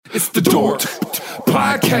It's the Dork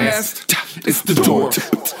Podcast. It's the Dork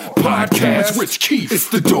Podcast. Rich Keefe. It's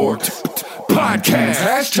the Dork Podcast.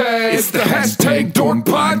 Hashtag. It's the hashtag Dork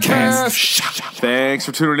Podcast. Thanks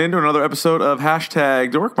for tuning in to another episode of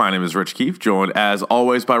Hashtag Dork. My name is Rich Keefe, joined as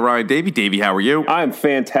always by Ryan Davey. Davey, how are you? I'm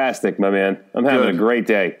fantastic, my man. I'm having a great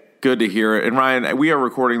day. Good to hear it. And Ryan, we are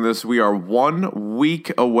recording this. We are 1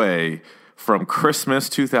 week away from Christmas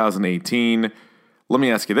 2018. Let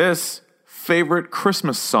me ask you this. Favorite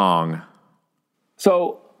Christmas song?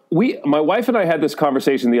 So my wife and I had this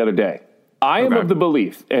conversation the other day. I am of the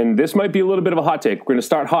belief, and this might be a little bit of a hot take. We're going to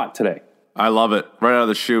start hot today. I love it. Right out of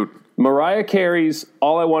the chute. Mariah Carey's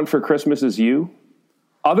All I Want for Christmas Is You,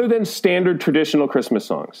 other than standard traditional Christmas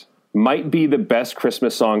songs, might be the best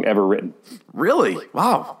Christmas song ever written. Really?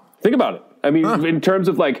 Wow. Think about it. I mean, in terms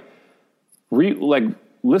of like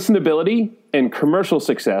listenability and commercial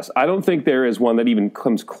success, I don't think there is one that even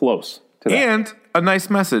comes close to that. And a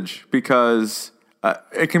nice message, because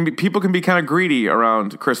people can be kind of greedy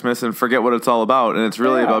around Christmas and forget what it's all about, and it's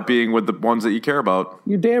really about being with the ones that you care about.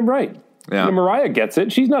 You're damn right. Yeah. And Mariah gets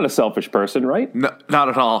it. She's not a selfish person, right? No, not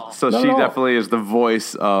at all. So she definitely is the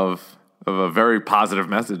voice of a very positive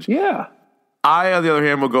message. Yeah. I, on the other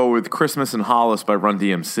hand, will go with Christmas in Hollis by Run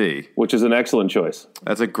DMC. Which is an excellent choice.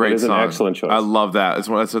 That's a great song. It is an excellent choice. I love that.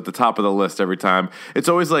 It's at the top of the list every time. It's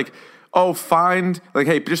always like,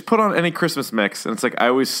 hey, just put on any Christmas mix. And it's like, I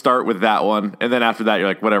always start with that one. And then after that, you're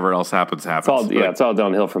like, whatever else happens. It's all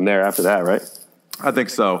downhill from there after that, right? I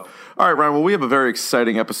think so. All right, Ryan, well, we have a very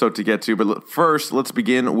exciting episode to get to. But first, let's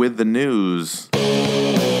begin with the news.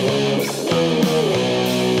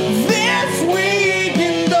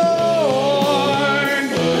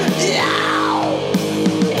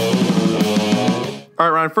 All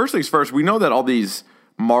right, Ryan, first things first, we know that all these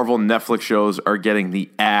Marvel Netflix shows are getting the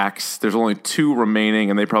axe. There's only 2 remaining,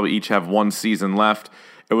 and they probably each have 1 season left.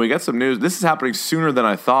 And we got some news. This is happening sooner than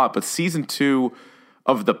I thought, but season 2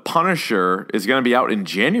 of The Punisher is going to be out in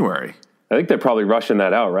January. I think they're probably rushing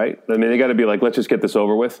that out, right? I mean, they got to be like, let's just get this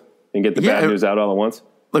over with and get the bad news out all at once.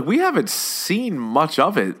 Like, we haven't seen much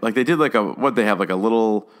of it. Like, they did like a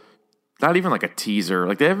little... Not even like a teaser.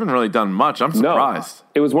 Like, they haven't really done much. I'm surprised. No,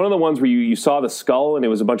 it was one of the ones where you saw the skull and it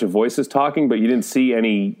was a bunch of voices talking, but you didn't see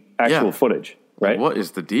any actual footage, right? What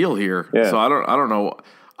is the deal here? Yeah. So I don't know.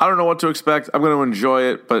 I don't know what to expect. I'm going to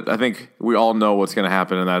enjoy it, but I think we all know what's going to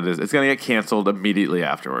happen, and that is it's going to get canceled immediately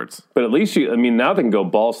afterwards. But at least now they can go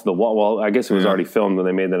balls to the wall. Well, I guess it was already filmed when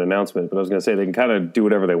they made that announcement, but I was going to say they can kind of do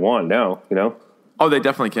whatever they want now, you know? Oh, they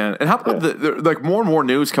definitely can. And how about like more and more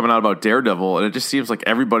news coming out about Daredevil, and it just seems like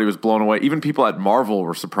everybody was blown away. Even people at Marvel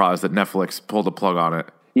were surprised that Netflix pulled the plug on it.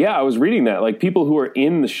 Yeah, I was reading that. Like, people who were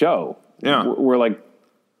in the show were like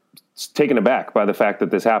taken aback by the fact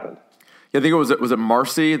that this happened. Yeah, I think was it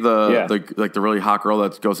Marcy, the really hot girl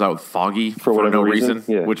that goes out with Foggy for no reason,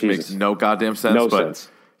 which makes no goddamn sense. No sense.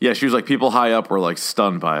 Yeah, she was like, people high up were like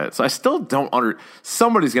stunned by it. So I still don't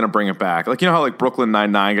somebody's going to bring it back. Like, you know how like Brooklyn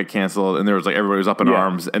Nine-Nine got canceled and there was like everybody was up in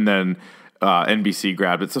arms, and then NBC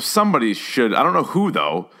grabbed it. So somebody should, I don't know who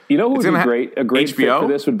though. You know who would be great? A great fit for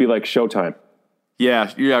this would be like Showtime. Yeah,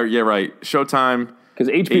 right. Showtime. Because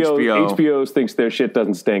HBO thinks their shit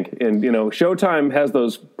doesn't stink. And, you know, Showtime has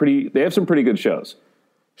they have some pretty good shows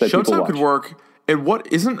that people watch. Showtime could work. And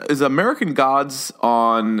is American Gods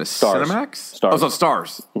on Cinemax? Stars. Oh, it's on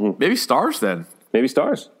Stars. Mm-hmm. Maybe Stars then. Maybe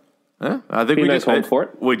Stars. Yeah, I think we nice home for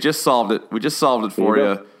it. We just solved it. For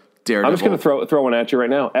you. Daredevil. I'm just going to throw one at you right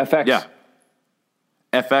now. FX. Yeah.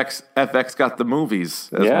 FX got the movies,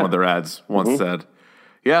 as one of their ads once said.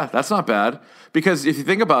 Yeah, that's not bad. Because if you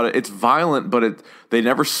think about it, it's violent, but they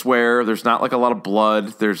never swear. There's not like a lot of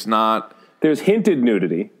blood. There's hinted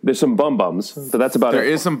nudity. There's some bum-bums, but that's about it. There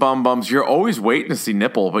is some bum-bums. You're always waiting to see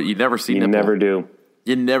nipple, but you never see nipple.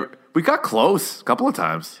 You never do. We got close a couple of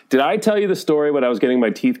times. Did I tell you the story when I was getting my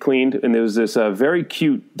teeth cleaned? And there was this very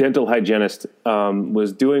cute dental hygienist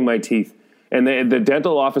was doing my teeth. And the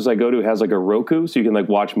dental office I go to has like a Roku, so you can like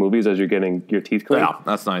watch movies as you're getting your teeth cleaned. Yeah,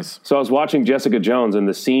 that's nice. So I was watching Jessica Jones, and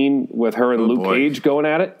the scene with her and Luke Cage going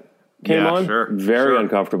at it came on. Very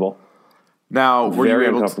uncomfortable. Now, were you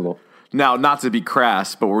able uncomfortable. Now, not to be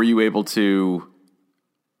crass, but were you able to...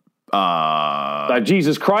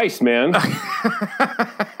 Jesus Christ, man.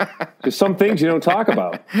 There's some things you don't talk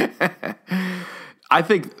about. I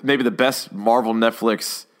think maybe the best Marvel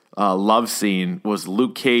Netflix love scene was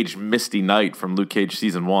Luke Cage Misty Knight from Luke Cage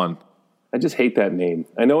Season 1. I just hate that name.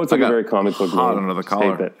 I know it's like a very comic book name. Hot under the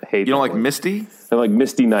collar. Hate you don't like Misty? I like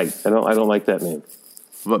Misty Knight. I don't like that name.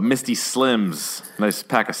 But Misty Slims, nice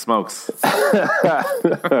pack of smokes.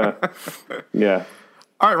 Yeah.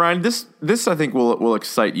 All right, Ryan, this I think will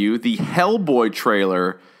excite you. The Hellboy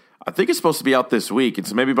trailer I think it's supposed to be out this week. And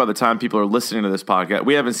so maybe by the time people are listening to this podcast,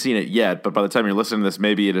 we haven't seen it yet, but by the time you're listening to this,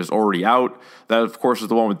 maybe it is already out. That, of course, is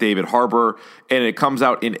the one with David Harbour. And it comes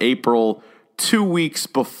out in April, 2 weeks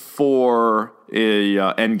before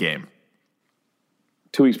Endgame.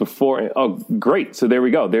 2 weeks before. Oh, great. So there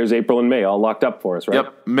we go. There's April and May all locked up for us, right?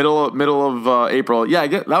 Yep, middle of April. Yeah,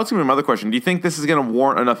 that was going to be my other question. Do you think this is going to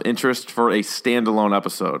warrant enough interest for a standalone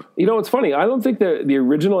episode? You know, it's funny. I don't think the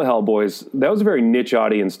original Hellboys, that was a very niche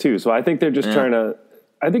audience too. So I think they're just trying to,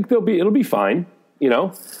 I think it'll be fine, you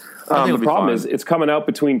know? The problem is it's coming out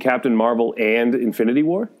between Captain Marvel and Infinity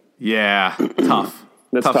War. Yeah, tough.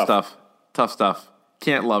 That's tough tough. stuff. Tough stuff.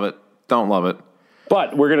 Can't love it. Don't love it.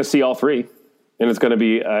 But we're going to see all three. And it's going to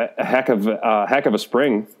be a heck of a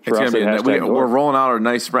spring for us. We're rolling out our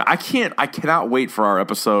nice spring. I cannot wait for our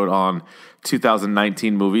episode on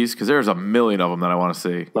 2019 movies because there's a million of them that I want to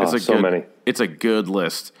see. Many. It's a good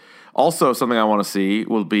list. Also, something I want to see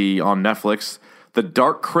will be on Netflix, The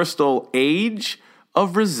Dark Crystal: Age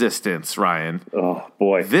of Resistance, Ryan. Oh,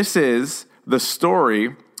 boy. This is the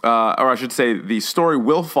story, or I should say the story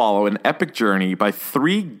will follow an epic journey by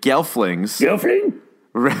three gelflings. Gelfling?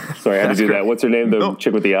 Sorry, I had to do that. What's her name? The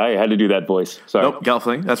chick with the eye? I had to do that voice. Sorry. Nope,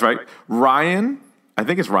 Gelfling. That's right. Ryan, I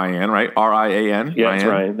think it's Ryan, right? R-I-A-N. Yeah, it's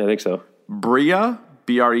Ryan. I think so. Brea,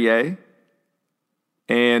 B-R-E-A,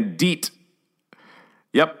 and Deet.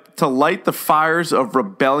 Yep, to light the fires of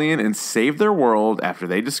rebellion and save their world after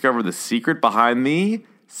they discover the secret behind the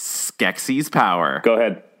Skeksis' power. Go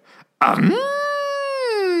ahead.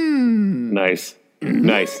 Nice.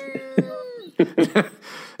 Nice.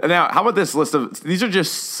 Now, how about this list of... These are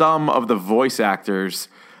just some of the voice actors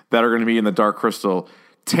that are going to be in The Dark Crystal.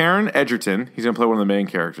 Taron Egerton, he's going to play one of the main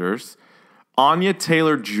characters. Anya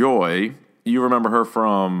Taylor-Joy, you remember her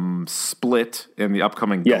from Split and the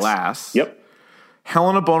upcoming Glass. Yep.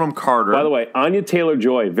 Helena Bonham Carter. By the way, Anya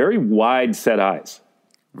Taylor-Joy, very wide set eyes.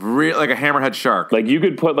 Like a hammerhead shark. Like you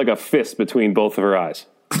could put like a fist between both of her eyes.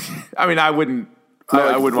 I mean, I wouldn't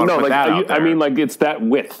want to put that out there. I mean, like it's that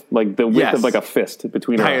width, like the width of like a fist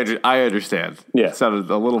between her eyes. I understand. Yeah. It sounded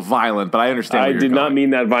a little violent, but I understand. I did not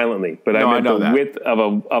mean that violently, but I meant the width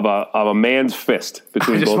of a man's fist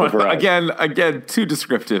between both of her eyes. Again, too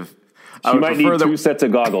descriptive. She might need two sets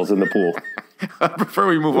of goggles in the pool. I prefer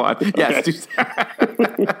we move on. Yes.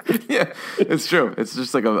 Yeah, it's true. It's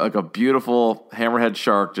just like a beautiful hammerhead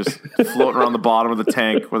shark just floating around the bottom of the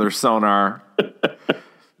tank with her sonar.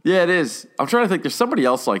 Yeah, it is. I'm trying to think. There's somebody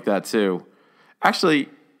else like that, too. Actually,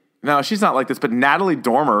 no, she's not like this, but Natalie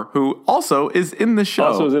Dormer, who also is in the show.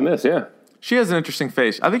 Also is in this, yeah. She has an interesting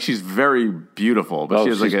face. I think she's very beautiful, but she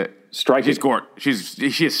has like a... striking. She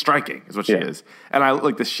is striking, is what she is. And I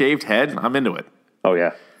like the shaved head. I'm into it. Oh,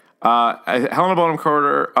 yeah. Helena Bonham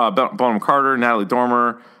Carter, Natalie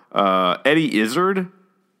Dormer, Eddie Izzard,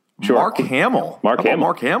 Sure. Mark Hamill. Mark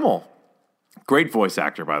Hamill. Great voice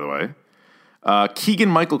actor, by the way.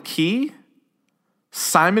 Keegan-Michael Key,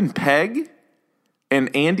 Simon Pegg,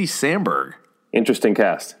 and Andy Samberg. Interesting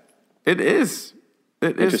cast. It is.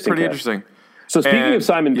 It is pretty interesting. So speaking of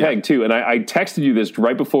Simon Pegg, too, and I texted you this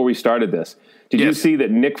right before we started this. Did you see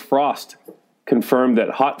that Nick Frost confirmed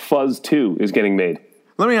that Hot Fuzz 2 is getting made?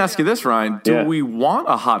 Let me ask you this, Ryan. Do we want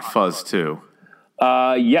a Hot Fuzz 2?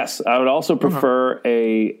 Yes. I would also prefer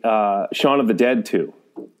a Shaun of the Dead 2.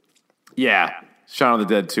 Yeah. Shaun of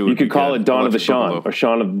the Dead 2. You could call it Dawn of the Shaun or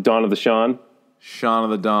Dawn of the Shaun. Shaun of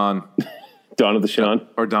the Dawn. Dawn of the Shaun.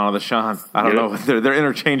 Or Dawn of the Shaun. I don't know. They're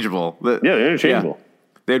interchangeable. They're interchangeable. Yeah.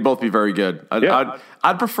 They'd both be very good.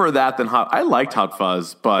 I'd prefer that than Hot. I liked Hot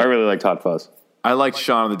Fuzz, but I really liked Hot Fuzz. I liked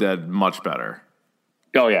Shaun of the Dead much better.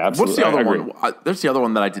 Oh yeah, absolutely. What's the other one? There's the other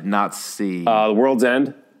one that I did not see. The World's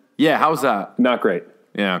End. Yeah, how was that? Not great.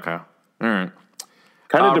 Yeah, okay, all right.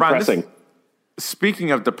 Kind of depressing. Ryan,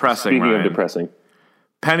 speaking of depressing,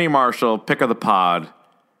 Penny Marshall, pick of the pod,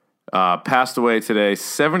 passed away today.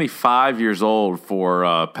 75 years old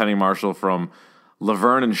for Penny Marshall from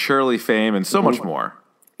Laverne and Shirley fame and so much more.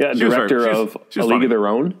 Yeah, director of A League of Their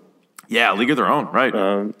Own. Yeah, League of Their Own,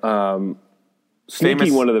 right.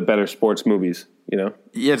 Sneaky one of the better sports movies, you know?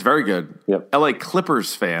 Yeah, it's very good. Yep. LA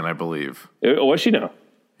Clippers fan, I believe. What's she now?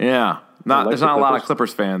 Yeah. There's not a lot of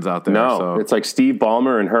Clippers fans out there. No, so. it's like Steve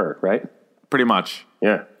Ballmer and her, right? Pretty much.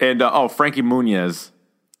 Yeah. And, Frankie Munoz.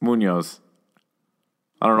 I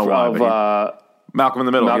don't know why. Malcolm in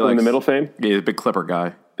the Middle. Malcolm in the Middle fame? Yeah, he's a big Clipper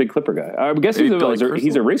guy. Big Clipper guy. I guess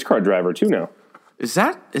he's a race car driver, too, now. Is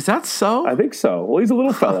that so? I think so. Well, he's a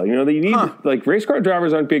little fella. You know, you need like race car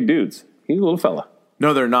drivers aren't big dudes. He's a little fella.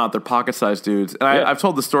 No, they're not. They're pocket-sized dudes. And I've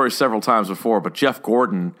told the story several times before, but Jeff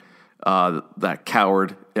Gordon that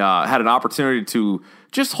coward, had an opportunity to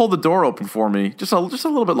just hold the door open for me just a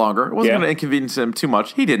little bit longer. It wasn't going to inconvenience him too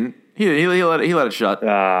much. He didn't. He let it shut.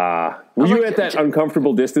 Were you at that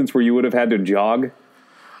uncomfortable distance where you would have had to jog?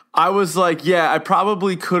 I was like, I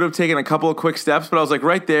probably could have taken a couple of quick steps, but I was like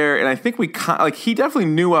right there, and I think he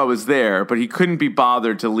definitely knew I was there, but he couldn't be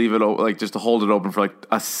bothered to leave it just to hold it open for like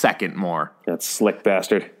a second more. That slick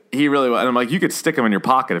bastard. He really was, and I'm like, you could stick him in your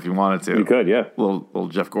pocket if you wanted to. You could, yeah. Little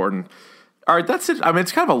Jeff Gordon. All right, that's it. I mean,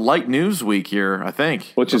 it's kind of a light news week here, I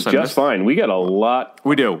think. Which is just fine. We got a lot.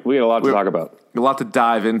 We do. We got a lot to talk about. A lot to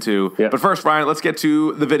dive into. Yeah. But first, Ryan, let's get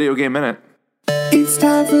to the video game minute. It's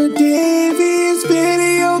time for Davey's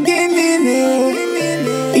Video Game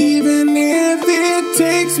Minute. Even if it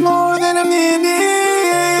takes more than a minute.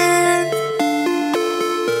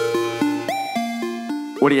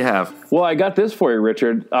 What do you have? Well, I got this for you,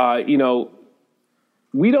 Richard.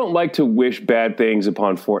 We don't like to wish bad things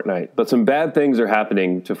upon Fortnite, but some bad things are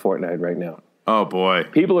happening to Fortnite right now. Oh, boy.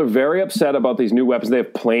 People are very upset about these new weapons. They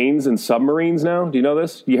have planes and submarines now. Do you know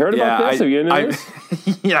this? You heard about this? Have you into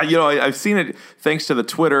this? Yeah, I've seen it thanks to the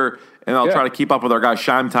Twitter, and I'll try to keep up with our guy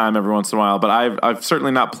Shime Time every once in a while, but I've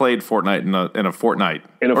certainly not played Fortnite in a fortnight.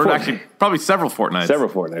 Actually, probably several fortnights. Several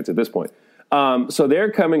fortnights at this point. So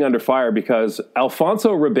they're coming under fire because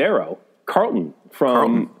Alfonso Ribeiro, Carlton,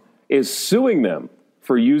 is suing them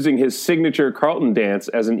for using his signature Carlton dance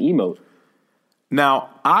as an emote. Now,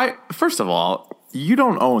 first of all, you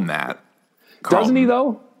don't own that. Carlton. Doesn't he,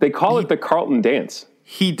 though? They call it the Carlton dance.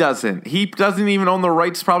 He doesn't. He doesn't even own the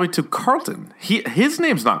rights probably to Carlton. His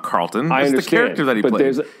name's not Carlton. I it's understand. The character that he but played.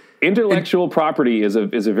 There's intellectual property is a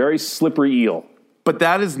very slippery eel. But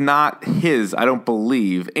that is not his, I don't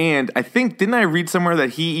believe. And I think, didn't I read somewhere that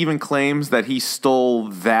he even claims that he stole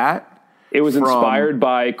that? It was inspired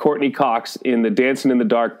by Courtney Cox in the Dancing in the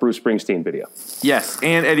Dark Bruce Springsteen video. Yes,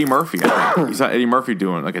 and Eddie Murphy. I think. You saw Eddie Murphy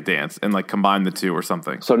doing like a dance and like combine the two or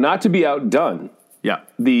something. So not to be outdone,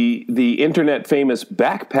 the internet famous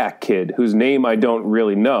Backpack Kid, whose name I don't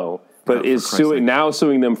really know, but is suing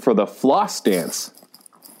them for the floss dance.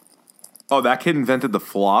 Oh, that kid invented the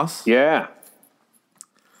floss? Yeah.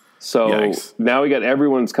 So now we got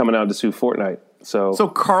everyone's coming out to sue Fortnite. So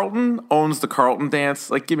Carlton owns the Carlton dance?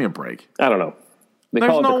 Like, give me a break. I don't know. They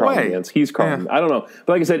call it the Carlton dance. He's Carlton. Yeah. I don't know.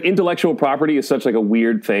 But like I said, intellectual property is such like a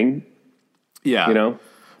weird thing. Yeah. You know?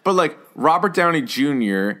 But like Robert Downey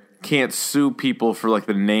Jr. can't sue people for like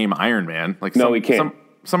the name Iron Man. Like no, he can't.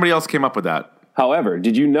 Somebody else came up with that. However,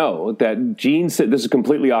 did you know that this is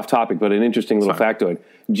completely off topic, but an interesting little factoid.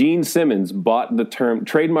 Gene Simmons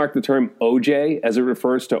trademarked the term OJ as it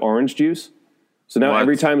refers to orange juice. So now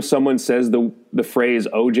every time someone says the phrase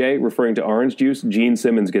OJ referring to orange juice, Gene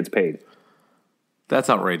Simmons gets paid. That's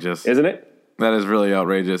outrageous. Isn't it? That is really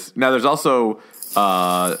outrageous. Now, there's also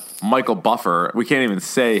Michael Buffer. We can't even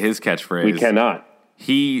say his catchphrase. We cannot.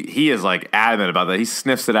 He is like adamant about that. He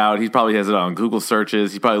sniffs it out. He probably has it on Google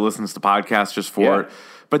searches. He probably listens to podcasts just for it.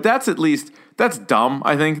 But that's dumb,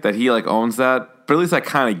 I think, that he like owns that. But at least I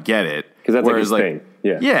kind of get it. Because that's like his thing.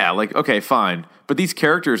 Yeah. Yeah, like, okay, fine. But these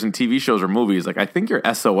characters in TV shows or movies, like, I think you're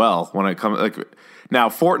SOL when it comes, like, now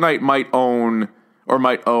Fortnite might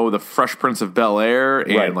owe the Fresh Prince of Bel-Air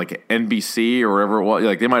and, like, NBC or wherever it was.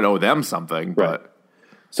 Like, they might owe them something, but.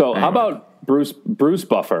 So, anyway. How about Bruce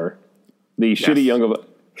Buffer, the shitty young,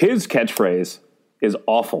 his catchphrase is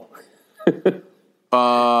awful. Wait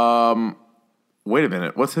a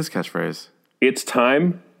minute. What's his catchphrase? It's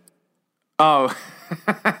time. Oh.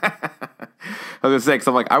 I was gonna say, because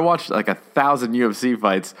I'm like, I watched like 1,000 UFC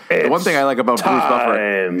fights. The one thing I like about Bruce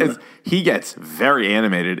Buffer is he gets very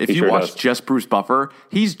animated. If you watch just Bruce Buffer,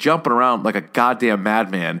 he's jumping around like a goddamn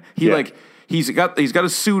madman. He's got a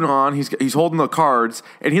suit on. He's holding the cards,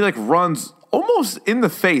 and he like runs almost in the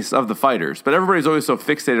face of the fighters. But everybody's always so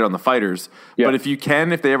fixated on the fighters. Yeah. But if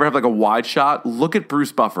they ever have like a wide shot, look at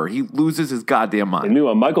Bruce Buffer. He loses his goddamn mind. I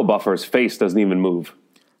knew Michael Buffer's face doesn't even move.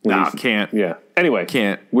 Can't. Yeah. Anyway,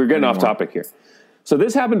 we're getting off topic here. So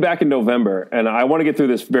this happened back in November, and I want to get through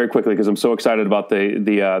this very quickly because I'm so excited about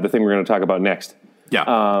the thing we're going to talk about next.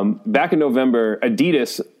 Yeah. Back in November,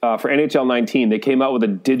 Adidas for NHL 19, they came out with a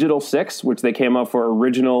Digital 6, which they came out for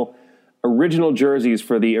original jerseys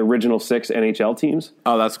for the original 6 NHL teams.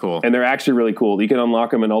 Oh, that's cool. And they're actually really cool. You can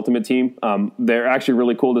unlock them in Ultimate Team. They're actually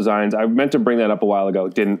really cool designs. I meant to bring that up a while ago.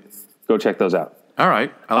 Didn't. Go check those out. All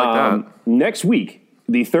right. I like that. Next week,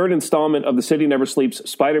 the third installment of the City Never Sleeps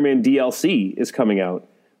Spider-Man DLC is coming out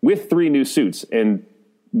with 3 new suits. And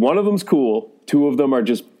one of them's cool. 2 of them are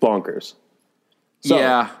just bonkers. So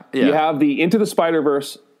you have the Into the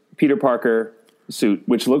Spider-Verse Peter Parker suit,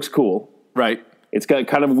 which looks cool. Right. It's got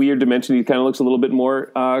kind of a weird dimension. He kind of looks a little bit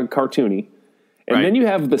more cartoony. And then you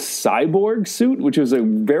have the Cyborg suit, which is a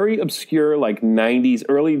very obscure, like 90s,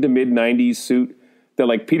 early to mid 90s suit that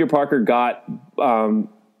like Peter Parker got.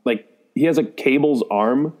 Like he has a Cable's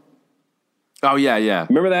arm. Oh yeah, yeah.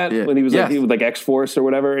 Remember that when he was Yes. like he was like X-Force or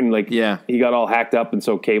whatever, and like Yeah. he got all hacked up, and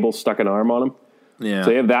so Cable stuck an arm on him. Yeah.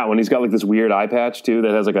 So you have that one. He's got like this weird eye patch too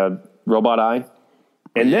that has like a robot eye.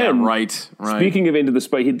 And then, right. speaking of Into the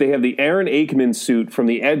Spider, they have the Aaron Aikman suit from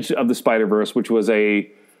the Edge of the Spider-Verse, which was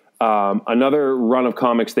another run of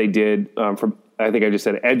comics they did from. I think I just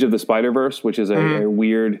said Edge of the Spider-Verse, which is a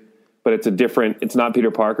weird, but it's a different. It's not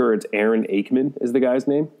Peter Parker. It's Aaron Aikman is the guy's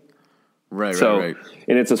name. Right.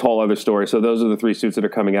 And it's this whole other story. So those are the 3 suits that are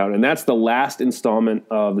coming out, and that's the last installment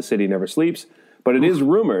of The City Never Sleeps. But it is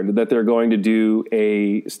rumored that they're going to do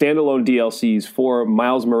a standalone DLCs for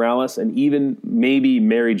Miles Morales and even maybe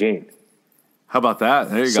Mary Jane. How about that?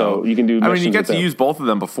 There you So go. you can do I mean, you missions get with to them. use both of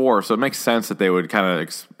them before, so it makes sense that they would kind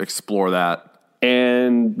of explore that.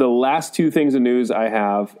 And the last 2 things of news I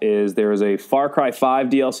have is there is a Far Cry 5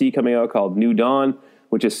 DLC coming out called New Dawn,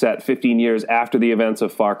 which is set 15 years after the events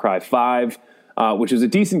of Far Cry 5, which is a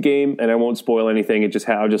decent game, and I won't spoil anything.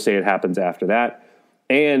 I'll just say it happens after that.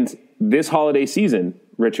 And this holiday season,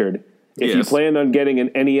 Richard, if you plan on getting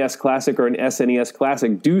an NES Classic or an SNES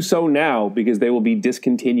Classic, do so now because they will be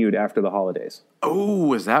discontinued after the holidays.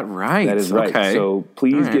 Oh, is that right? That is right. Okay. So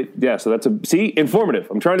please so that's informative.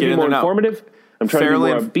 I'm trying to be more informative. I'm trying to be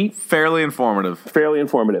more upbeat. Fairly informative. Fairly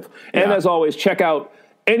informative. And as always, check out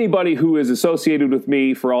anybody who is associated with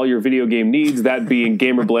me for all your video game needs, that being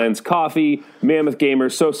Gamer Blends Coffee, Mammoth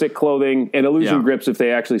Gamers, So Sick Clothing, and Illusion Grips if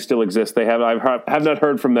they actually still exist. I have not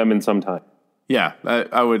heard from them in some time. Yeah,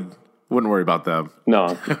 I wouldn't worry about them.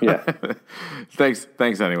 No, yeah. Thanks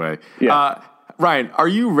anyway. Yeah. Ryan, are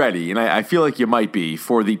you ready? And I feel like you might be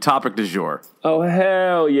for the topic du jour. Oh,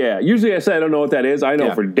 hell yeah. Usually I say I don't know what that is. I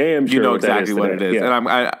know for damn sure you know what that exactly what it is.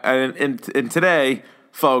 Yeah. And today,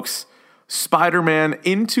 folks, Spider-Man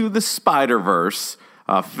Into the Spider-Verse,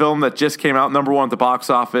 a film that just came out #1 at the box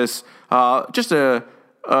office, just a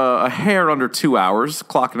hair under 2 hours,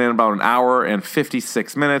 clocking in about an hour and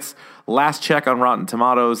 56 minutes. Last check on Rotten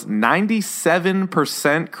Tomatoes,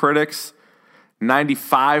 97% critics,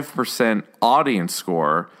 95% audience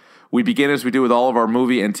score. We begin as we do with all of our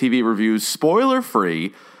movie and TV reviews,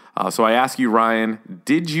 spoiler-free. So I ask you, Ryan,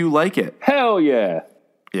 did you like it? Hell yeah.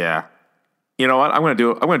 Yeah. You know what? I'm gonna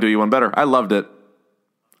do you one better. I loved it.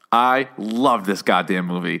 I loved this goddamn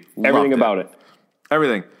movie. Everything about it.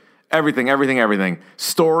 Everything.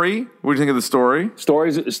 Story. What do you think of the story?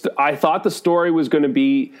 I thought the story was going to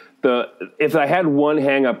be if I had one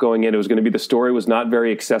hang up going in, it was going to be the story was not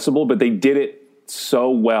very accessible, but they did it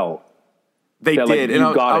so well. They did. Like, you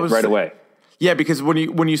got it right away. Yeah, because when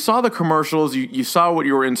you saw the commercials, you saw what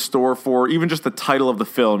you were in store for, even just the title of the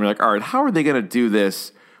film, you're like, all right, how are they going to do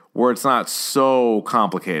this where it's not so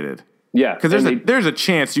complicated? Yeah. Because there's a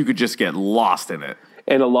chance you could just get lost in it.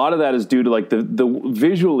 And a lot of that is due to like the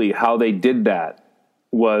visually how they did that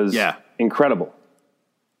was incredible.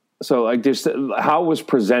 So like just how it was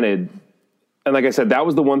presented. And like I said, that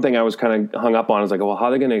was the one thing I was kind of hung up on. I was like, well, how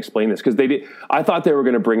are they going to explain this? Because I thought they were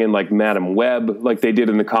going to bring in like Madam Web, like they did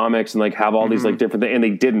in the comics, and like have all these like different things. And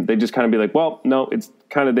they didn't. They just kind of be like, well, no, it's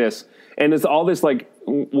kind of this. And it's all this like,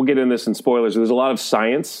 we'll get into this in spoilers. There's a lot of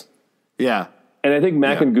science. Yeah. And I think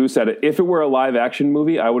Mac and Goose said it. If it were a live action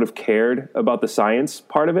movie, I would have cared about the science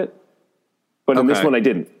part of it. But in this one, I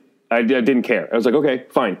didn't. I didn't care. I was like, okay,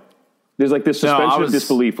 fine. There's like this suspension of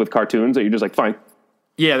disbelief with cartoons that you're just like, fine.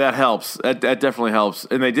 Yeah, that helps. That definitely helps.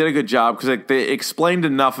 And they did a good job because like, they explained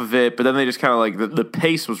enough of it, but then they just kind of like the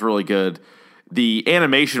pace was really good. The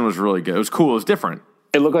animation was really good. It was cool. It was different.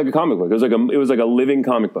 It looked like a comic book. It was like a living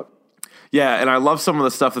comic book. Yeah, and I love some of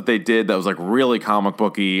the stuff that they did that was like really comic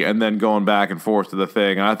booky, and then going back and forth to the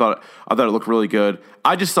thing. And I thought it looked really good.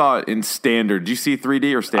 I just saw it in standard. Did you see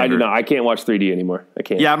 3D or standard? I did not. I can't watch 3D anymore. I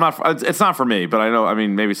can't. Yeah, I'm not. It's not for me. But I know. I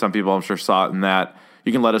mean, maybe some people I'm sure saw it in that.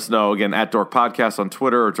 You can let us know again at Dork Podcast on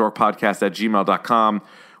Twitter or dorkpodcast@gmail.com.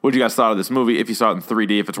 What you guys thought of this movie? If you saw it in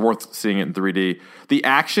 3D, if it's worth seeing it in 3D. The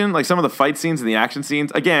action, like some of the fight scenes and the action scenes,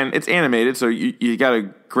 again, it's animated, so you got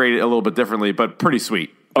to grade it a little bit differently, but pretty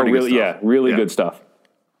sweet. Really? Yeah, really good stuff.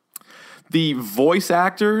 The voice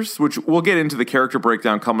actors, which we'll get into the character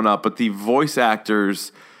breakdown coming up, but the voice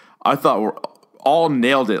actors, I thought were all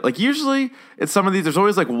nailed it. Like usually, it's some of these. There's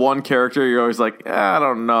always like one character you're always like, I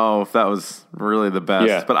don't know if that was really the best.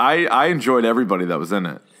 Yeah. But I enjoyed everybody that was in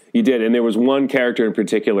it. You did, and there was one character in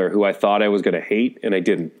particular who I thought I was going to hate, and I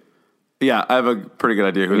didn't. Yeah, I have a pretty good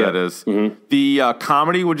idea who that is. Mm-hmm. The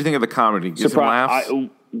comedy, what do you think of the comedy? Get some laughs?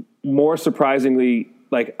 more surprisingly,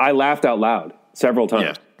 like I laughed out loud several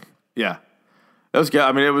times. Yeah. That was good.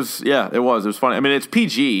 I mean, it was funny. I mean, it's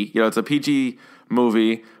PG, it's a PG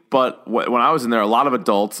movie, but when I was in there, a lot of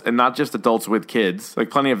adults, and not just adults with kids, like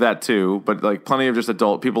plenty of that too, but like plenty of just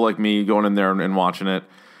adult people like me going in there and watching it.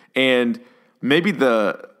 And maybe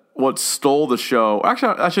what stole the show,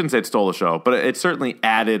 actually, I shouldn't say it stole the show, but it certainly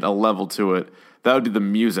added a level to it. That would be the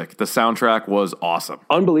music. The soundtrack was awesome.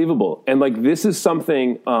 Unbelievable. And like, this is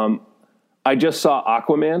something, I just saw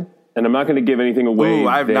Aquaman, and I'm not going to give anything away. Ooh,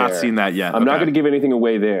 I have there. not seen that yet. I'm not going to give anything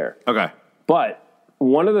away there. Okay. But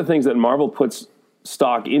one of the things that Marvel puts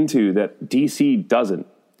stock into that DC doesn't,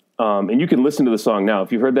 and you can listen to the song now.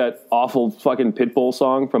 If you've heard that awful fucking Pitbull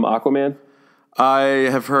song from Aquaman. I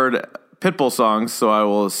have heard Pitbull songs, so I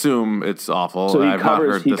will assume it's awful. So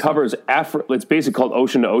he covers Africa. It's basically called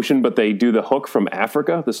Ocean to Ocean, but they do the hook from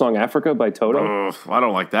Africa, the song Africa by Toto. Ugh, I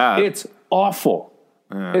don't like that. It's awful.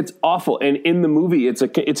 Yeah. It's awful. And in the movie, it's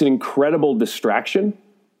an incredible distraction,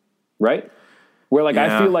 right? Where like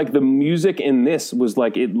I feel like the music in this was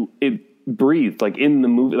like it breathed like in the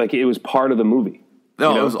movie, like it was part of the movie.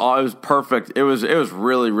 No, it was perfect. It was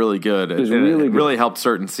really, really good. It really helped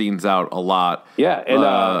certain scenes out a lot. Yeah, and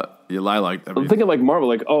I like that. I'm thinking like Marvel,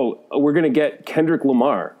 like, we're gonna get Kendrick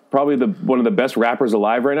Lamar, probably one of the best rappers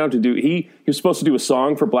alive right now, to do. He was supposed to do a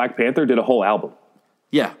song for Black Panther, did a whole album.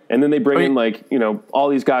 Yeah, and then they bring in like all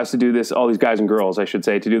these guys to do this, all these guys and girls, I should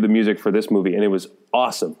say, to do the music for this movie, and it was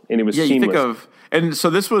awesome, and it was seamless. You think and so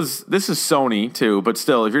this is Sony too, but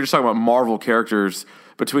still, if you're just talking about Marvel characters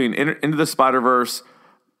between Into the Spider-Verse,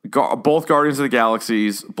 both Guardians of the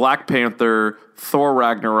Galaxies, Black Panther, Thor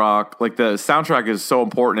Ragnarok, like the soundtrack is so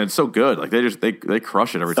important and so good. Like they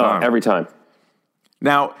crush it every time. Every time.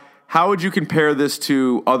 Now, how would you compare this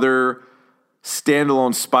to other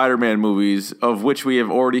standalone Spider-Man movies, of which we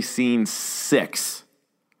have already seen 6?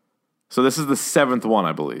 So this is the 7th one,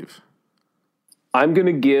 I believe. I'm going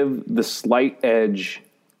to give the slight edge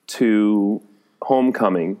to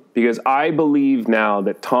Homecoming, because I believe now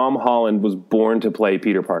that Tom Holland was born to play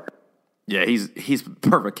Peter Parker. Yeah, he's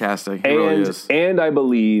perfect casting. He really is. And I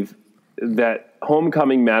believe that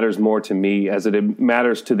Homecoming matters more to me as it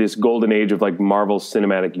matters to this golden age of like Marvel's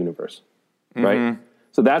cinematic universe, right?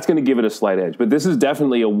 So that's going to give it a slight edge. But this is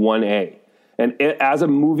definitely a 1A. And as a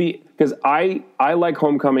movie, because I like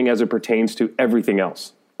Homecoming as it pertains to everything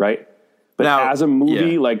else, right? But now, as a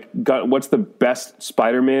movie, what's the best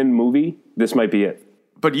Spider-Man movie? This might be it.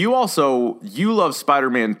 But you love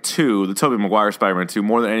Spider-Man 2, the Tobey Maguire Spider-Man 2,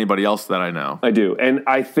 more than anybody else that I know. I do. And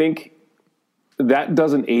I think that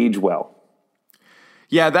doesn't age well.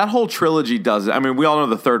 Yeah, that whole trilogy doesn't. I mean, we all know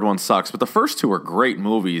the third one sucks, but the first two are great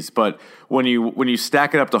movies. But when you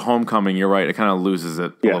stack it up to Homecoming, you're right, it kind of loses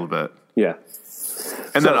it a little bit. Yeah.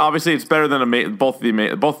 And then obviously it's better than both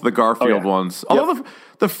of the Garfield ones. Although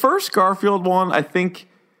the first Garfield one, I think,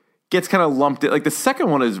 gets kind of lumped in. Like the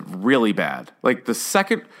second one is really bad. Like the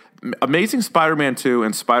second Amazing Spider-Man 2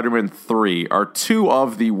 and Spider-Man 3 are two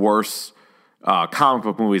of the worst comic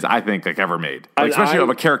book movies I think like ever made. Like, especially of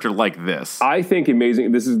a character like this. I think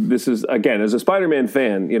Amazing this is again, as a Spider-Man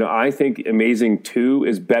fan, I think Amazing 2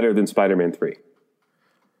 is better than Spider-Man 3.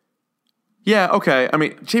 Yeah, okay. I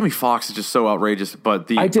mean, Jamie Foxx is just so outrageous, but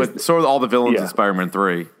so are all the villains in Spider-Man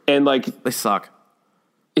 3. And like they suck.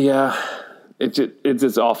 Yeah.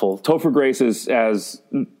 It's awful. Topher Grace as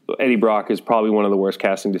Eddie Brock is probably one of the worst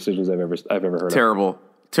casting decisions I've ever heard of. Terrible.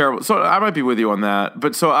 So I might be with you on that.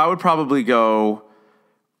 But so I would probably go,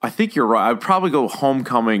 I think you're right. I'd probably go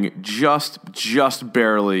Homecoming just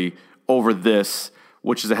barely over this,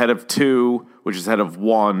 which is ahead of 2, which is ahead of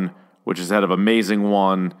 1, which is ahead of Amazing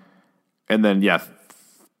 1. And then,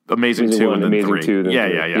 Amazing 2 and then Amazing 3. 2, then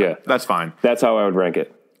Yeah. 3. That's fine. That's how I would rank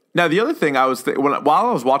it. Now, the other thing I was while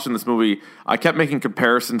I was watching this movie, I kept making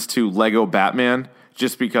comparisons to Lego Batman,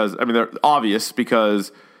 just because, I mean, they're obvious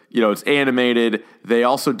because, it's animated. They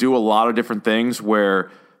also do a lot of different things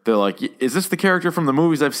where they're like, is this the character from the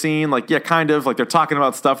movies I've seen? Like, yeah, kind of. Like, they're talking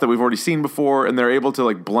about stuff that we've already seen before, and they're able to,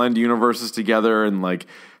 like, blend universes together and, like,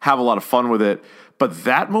 have a lot of fun with it. But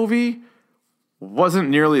that movie wasn't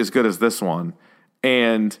nearly as good as this one.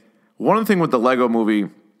 And one of the things with the Lego movie,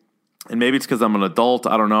 and maybe it's because I'm an adult,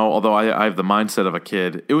 I don't know, although I have the mindset of a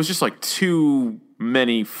kid, it was just like too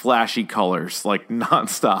many flashy colors, like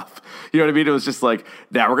nonstop. You know what I mean? It was just like,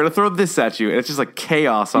 now we're going to throw this at you. And it's just like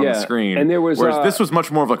chaos on the screen. And there was, whereas this was much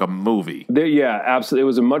more of like a movie. Absolutely. It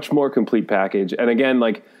was a much more complete package. And again,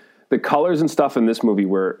 like the colors and stuff in this movie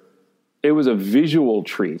it was a visual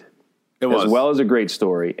treat. As well as a great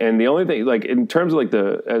story. And the only thing, like in terms of like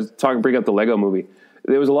bring up the Lego movie,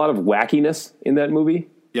 there was a lot of wackiness in that movie.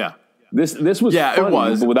 Yeah. This was Yeah, it funny,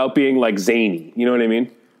 was. but without being like zany. You know what I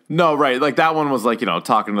mean? No, right. Like that one was like,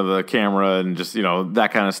 talking to the camera and just, that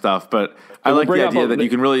kind of stuff. But I like the idea that you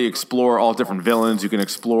can really explore all different villains. You can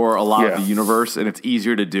explore a lot of the universe, and it's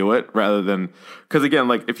easier to do it rather than, because again,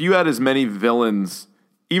 like if you had as many villains,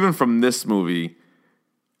 even from this movie,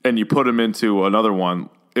 and you put them into another one,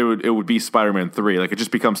 it would be Spider-Man 3. Like it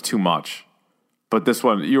just becomes too much. But this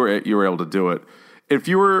one, you were able to do it. If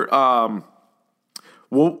you were,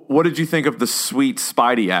 what did you think of the sweet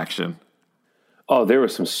Spidey action? Oh, there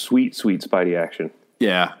was some sweet Spidey action.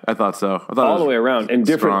 Yeah, I thought so. I thought all the way around. And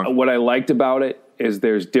different. Strong. What I liked about it is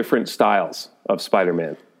there's different styles of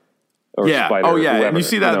Spider-Man. Or Spider, whoever, and you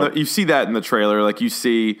see that you see that in the trailer. Like you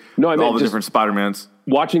see all the different Spider-Mans.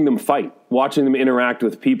 Watching them fight, watching them interact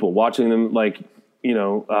with people, watching them they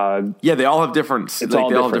all have different. They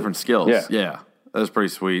all have different skills. Yeah, that was pretty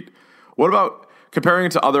sweet. What about comparing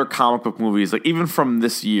it to other comic book movies? Like even from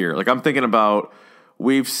this year, like I'm thinking about.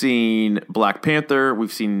 We've seen Black Panther.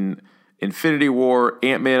 We've seen Infinity War,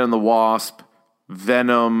 Ant-Man and the Wasp,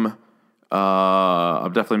 Venom.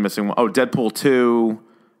 I'm definitely missing one. Oh, Deadpool 2.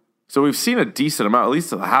 So we've seen a decent amount, at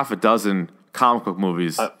least a half a dozen comic book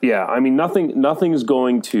movies. I mean, nothing's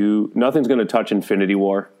going to touch Infinity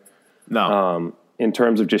War. No. In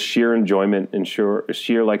terms of just sheer enjoyment and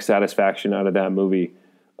sheer like satisfaction out of that movie.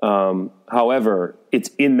 However, it's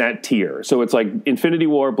in that tier. So it's like Infinity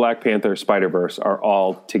War, Black Panther, Spider-Verse are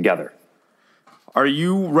all together. Are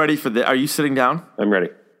you ready for this? Are you sitting down? I'm ready.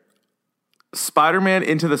 Spider-Man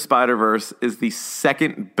Into the Spider-Verse is the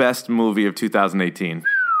second best movie of 2018.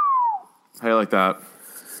 How do you like that?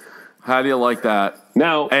 How do you like that?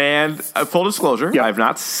 Now, and full disclosure, I've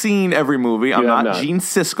not seen every movie. I'm not Gene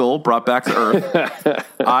Siskel brought back to Earth.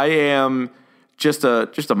 I am just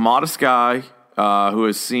a modest guy who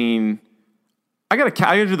has seen. I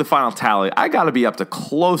gotta do the final tally. I gotta be up to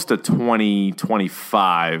close to 20,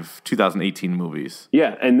 25 2018 movies.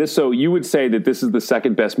 Yeah, and so you would say that this is the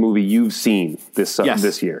second best movie you've seen this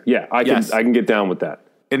year. Yeah, I can get down with that.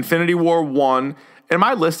 Infinity War 1. And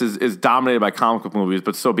my list is dominated by comic book movies,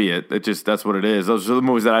 but so be it. That's what it is. Those are the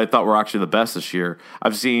movies that I thought were actually the best this year.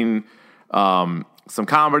 I've seen some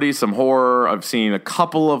comedy, some horror. I've seen a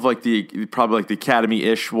couple of probably the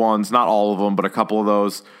Academy-ish ones. Not all of them, but a couple of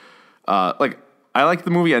those. I like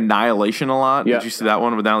the movie Annihilation a lot. Yeah. Did you see that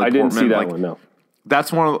one with Natalie Portman? I didn't see that one. No.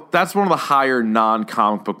 That's one of the higher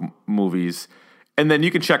non-comic book movies. And then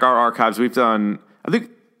you can check our archives. We've done. I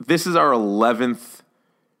think this is our 11th.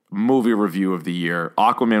 Movie review of the year.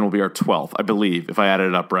 Aquaman will be our 12th, I believe, if I added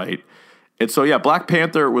it up right. And so, Black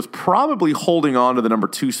Panther was probably holding on to the number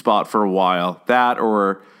 2 spot for a while. That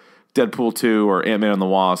or Deadpool 2 or Ant-Man and the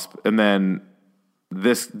Wasp. And then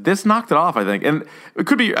this knocked it off, I think. And it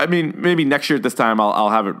could be, maybe next year at this time I'll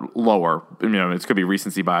have it lower. It could be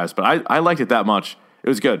recency bias, but I liked it that much. It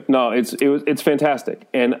was good. No, it's fantastic.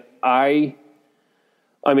 And I've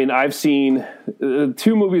seen 2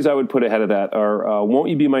 movies I would put ahead of that are Won't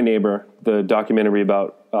You Be My Neighbor, the documentary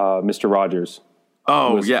about Mr. Rogers.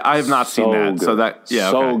 Oh, yeah, I have not seen that. Good. So that,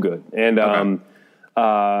 good. And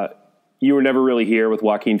You Were Never Really Here with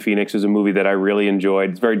Joaquin Phoenix is a movie that I really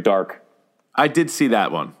enjoyed. It's very dark. I did see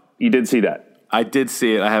that one. You did see that? I did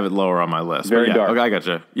see it. I have it lower on my list. Very dark. Okay, I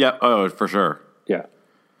gotcha. Yeah, for sure. Yeah.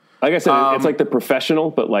 Like I said, it's like The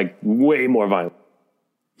Professional, but like way more violent.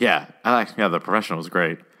 Yeah, The Professional was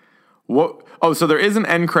great. What? Oh, so there is an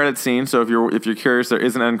end credit scene. So if you're curious, there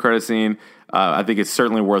is an end credit scene. I think it's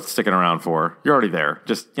certainly worth sticking around for. You're already there.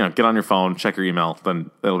 Just get on your phone, check your email,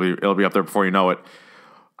 then it'll be up there before you know it.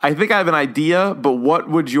 I think I have an idea, but what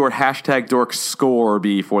would your #dork score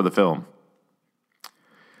be for the film?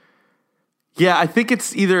 Yeah, I think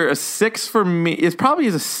it's either a 6 for me. It probably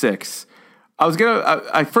is a 6.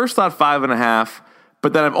 I first thought 5.5,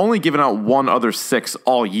 but then I've only given out one other 6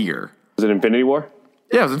 all year. Was it Infinity War?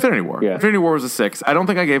 Yeah, it was Infinity War. Yeah. Infinity War was a 6. I don't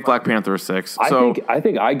think I gave Black Panther a 6. I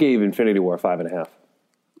think I gave Infinity War 5.5.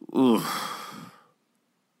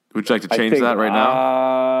 Would you like to change that right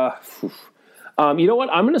now? You know what?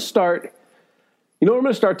 I'm going to start. You know what I'm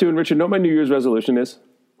going to start doing, Richard? You know what my New Year's resolution is?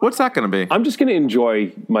 What's that going to be? I'm just going to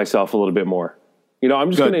enjoy myself a little bit more. I'm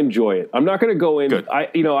just going to enjoy it. I'm not going to go in. Good.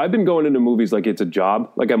 I've been going into movies like it's a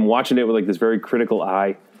job. Like I'm watching it with like this very critical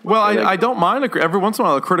eye. Well, I don't mind. Every once in a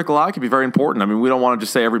while, a critical eye can be very important. We don't want to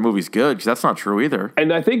just say every movie's good because that's not true either.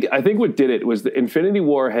 And I think what did it was the Infinity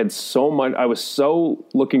War had so much. I was so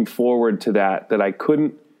looking forward to that I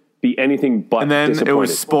couldn't be anything but disappointed. And then it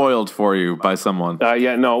was spoiled for you by someone.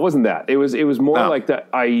 No, it wasn't that. It was more like that.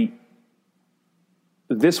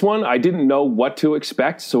 This one, I didn't know what to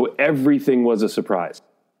expect, so everything was a surprise.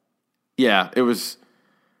 Yeah, it was.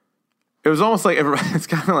 it was almost like it's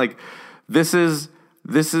kind of like this is.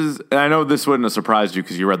 And I know this wouldn't have surprised you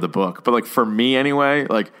because you read the book, but like for me anyway,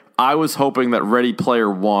 like I was hoping that Ready Player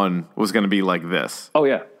One was going to be like this. Oh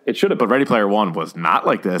yeah, it should have. But Ready Player One was not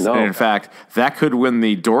like this, No. and in fact, that could win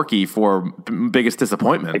the Dorky for biggest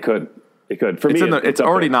disappointment. It could. For me, It's up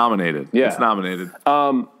already there. nominated. Yeah. It's nominated.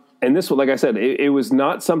 And this one, like I said, it was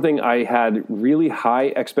not something I had really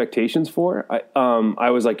high expectations for. I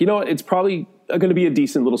was like, you know what, it's probably going to be a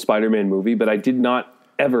decent little Spider-Man movie, but I did not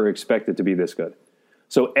ever expect it to be this good.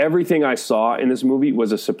 So everything I saw in this movie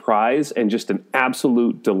was a surprise and just an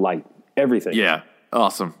absolute delight. Everything. Yeah,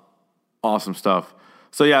 awesome stuff.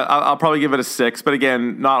 So yeah, I'll probably give it a 6, but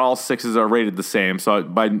again, not all 6s are rated the same. So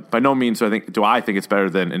by no means do I think it's better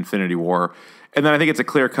than Infinity War. And then I think it's a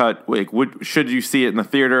clear cut. Like, should you see it in the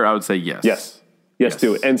theater? I would say yes. Yes,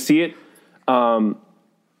 do it and see it. And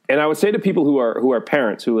I would say to people who are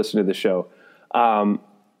parents who listen to the show,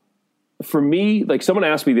 for me, like someone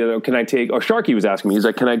asked me the other, can I take? Or Sharky was asking me. He's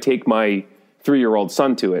like, can I take my 3-year-old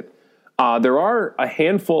son to it? There are a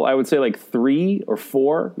handful, I would say, like 3 or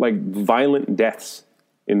 4 like violent deaths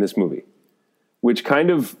in this movie, which kind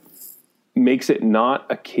of makes it not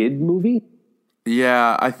a kid movie.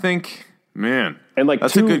 Yeah, I think, man, And like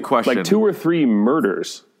that's 2, a good question. like 2 or 3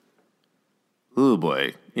 murders. Oh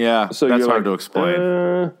boy, yeah, So that's you're hard like, to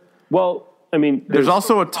explain. Well, I mean, There's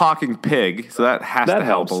also a talking pig, so that has that to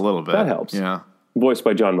help helps. a little bit. That helps. Yeah, voiced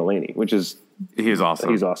by John Mulaney, which is he's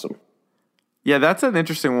awesome. he's awesome. Yeah, that's an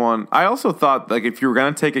interesting one. I also thought, like, if you were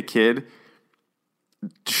going to take a kid,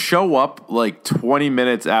 show up like 20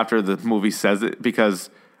 minutes after the movie says it, because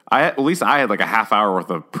at least I had like a half hour worth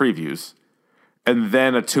of previews and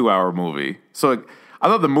then a 2-hour movie. So like, I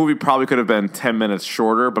thought the movie probably could have been 10 minutes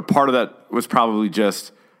shorter, but part of that was probably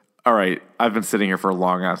just, all right, I've been sitting here for a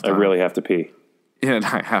long ass time. I really have to pee. And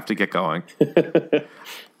I have to get going. Yeah,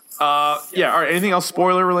 all right. Anything else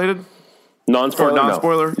spoiler related? Non-spoiler? Or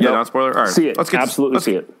non-spoiler? No. Yeah, No. non-spoiler. All right. See it. Absolutely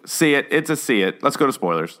see it. See it. It's a see it. Let's go to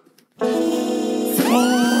spoilers. Spoilers!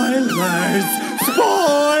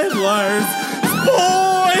 Spoilers!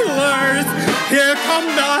 Spoilers! Here come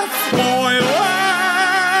the spoilers!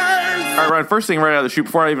 All right, Ryan, first thing right out of the chute,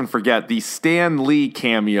 before I even forget, the Stan Lee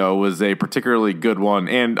cameo was a particularly good one.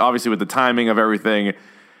 And obviously with the timing of everything,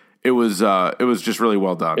 it was just really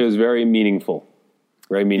well done. It was very meaningful.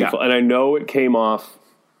 Very meaningful. Yeah. And I know it came off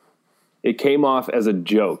as a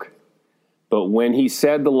joke. But when he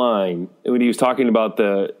said the line, when he was talking about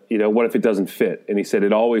what if it doesn't fit? And he said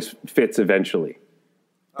it always fits eventually.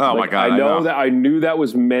 Oh my God. I knew that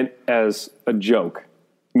was meant as a joke.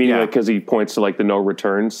 Meaning Yeah. because he points to like the no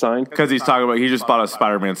return sign. Because he's talking about, he just bought a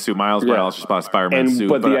Spider-Man suit. Miles Morales just bought a Spider-Man suit.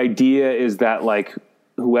 But the idea is that like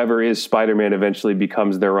whoever is Spider-Man eventually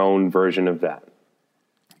becomes their own version of that.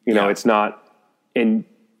 Yeah. It's not, and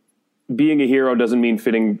being a hero doesn't mean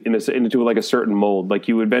fitting into like a certain mold. Like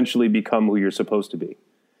you eventually become who you're supposed to be.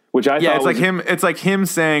 Which I thought it's like him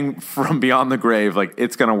saying from beyond the grave, like,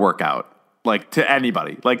 it's going to work out. Like, to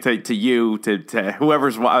anybody. Like, to you, to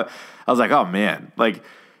whoever's... I was like, oh, man. Like,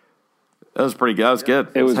 that was pretty good. That was good.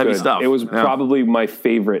 It was heavy good. stuff. It was Yeah. probably my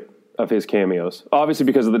favorite of his cameos. Obviously,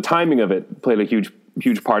 because of the timing of it, played a huge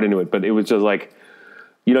part into it. But it was just like,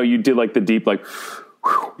 you did like the deep, like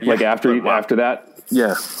after that.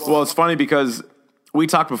 Yeah. Well, it's funny because we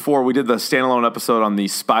talked before, we did the standalone episode on the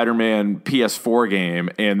Spider-Man PS4 game,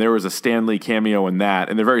 and there was a Stan Lee cameo in that,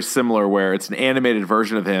 and they're very similar where it's an animated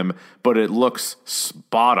version of him, but it looks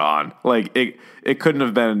spot on. Like, it couldn't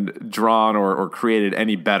have been drawn or created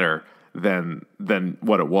any better than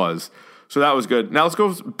what it was. So that was good. Now let's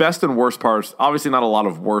go best and worst parts. Obviously not a lot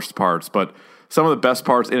of worst parts, but some of the best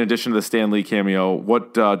parts in addition to the Stan Lee cameo.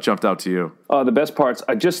 What jumped out to you? The best parts,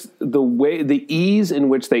 the ease in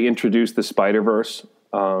which they introduced the Spider-Verse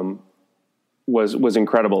was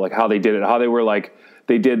incredible. Like how they did it, how they were like,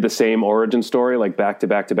 they did the same origin story, like back to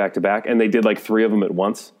back to back to back, and they did like 3 of them at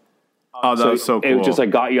once. Oh, that was so cool. It was just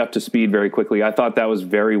like got you up to speed very quickly. I thought that was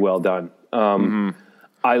very well done.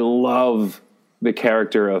 I love the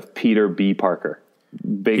character of Peter B. Parker.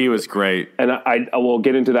 He was great. And I will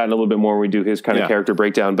get into that in a little bit more when we do his kind of character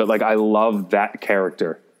breakdown. But like, I love that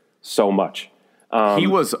character so much. He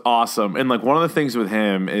was awesome. And like one of the things with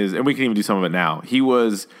him is, and we can even do some of it now,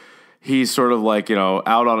 he's sort of like, out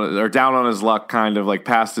on or down on his luck, kind of like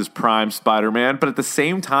past his prime Spider-Man. But at the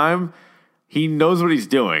same time, he knows what he's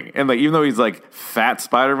doing. And like, even though he's like fat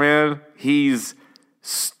Spider-Man, he's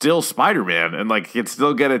still Spider-Man and like he can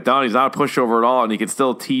still get it done. He's not a pushover at all. And he can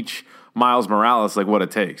still teach Miles Morales like what it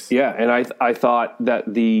takes. Yeah. And I thought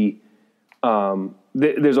that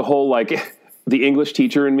there's a whole, like the English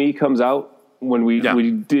teacher in me comes out when we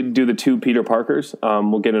did do the 2 Peter Parkers.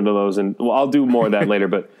 We'll get into those, and I'll do more of that later.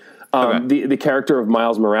 But Okay. the character of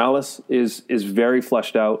Miles Morales is very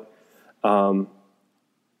fleshed out.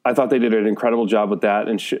 I thought they did an incredible job with that,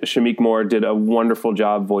 and Shamik Moore did a wonderful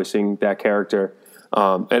job voicing that character,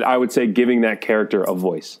 and I would say giving that character a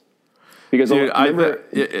voice. Because remember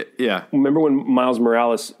when Miles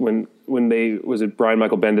Morales, when Brian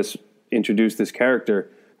Michael Bendis introduced this character,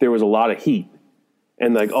 there was a lot of heat,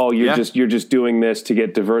 and like, oh, you're just doing this to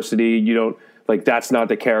get diversity. You don't like, that's not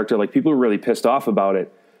the character. Like, people were really pissed off about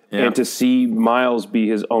it, and to see Miles be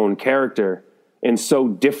his own character and so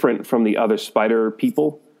different from the other Spider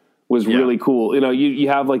people was really cool. You know, you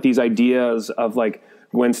have like these ideas of like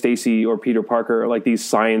Gwen Stacy or Peter Parker, like these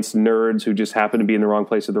science nerds who just happen to be in the wrong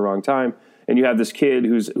place at the wrong time. And you have this kid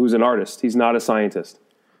who's an artist. He's not a scientist.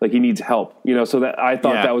 Like, he needs help, you know? So that I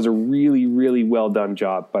thought that was a really, really well done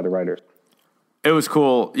job by the writers. It was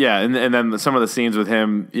cool. Yeah. And then some of the scenes with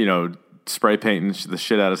him, you know, spray painting the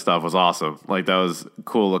shit out of stuff was awesome. Like, that was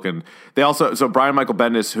cool looking. So Brian Michael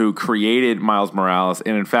Bendis, who created Miles Morales,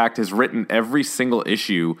 and in fact has written every single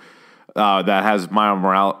issue that has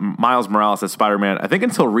Miles Morales as Spider-Man, I think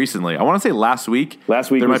until recently. I want to say last week.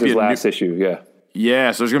 Last week was his last issue, yeah.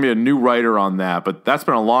 Yeah, so there's going to be a new writer on that, but that's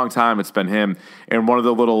been a long time. It's been him. And one of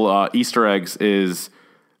the little Easter eggs is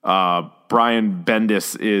Brian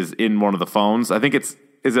Bendis is in one of the phones. I think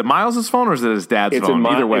is it Miles' phone or is it his dad's phone?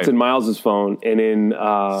 Either way. It's in Miles' phone and in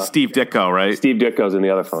Steve Ditko, right? Steve Ditko's in the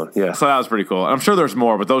other phone, yeah. So that was pretty cool. And I'm sure there's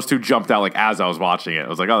more, but those two jumped out like as I was watching it. I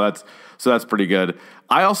was like, oh, that's pretty good.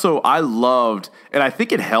 I loved, and I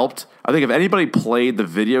think it helped. I think if anybody played the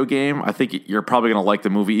video game, I think you're probably going to like the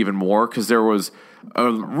movie even more because there was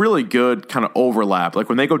a really good kind of overlap. Like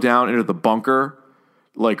when they go down into the bunker,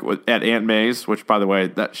 like at Aunt May's, which by the way,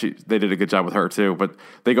 they did a good job with her too. But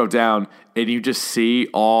they go down and you just see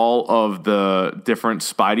all of the different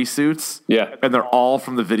Spidey suits, and they're all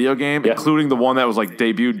from the video game, including the one that was like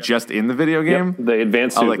debuted just in the video game. Yep. The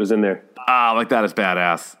advanced suit was in there. Like that is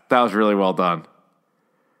badass. That was really well done.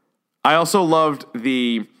 I also loved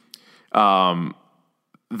the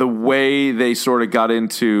way they sort of got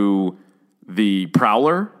into the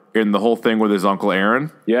Prowler and the whole thing with his Uncle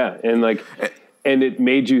Aaron. Yeah, and it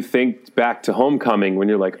made you think back to Homecoming when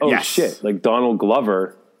you're like, oh shit, like Donald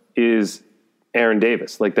Glover is Aaron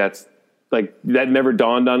Davis. Like that never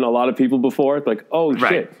dawned on a lot of people before. Like, oh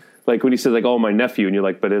shit. Like when he says like, oh, my nephew, and you're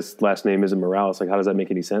like, but his last name isn't Morales. Like, how does that make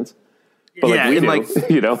any sense? But we knew,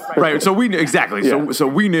 you know, right? So we knew exactly. So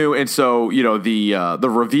we knew, and so you know the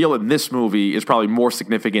reveal in this movie is probably more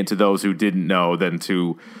significant to those who didn't know than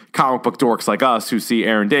to comic book dorks like us who see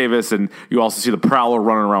Aaron Davis, and you also see the Prowler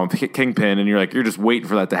running around with Kingpin, and you're just waiting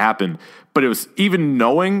for that to happen. But it was, even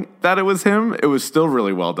knowing that it was him, it was still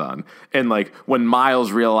really well done. And like when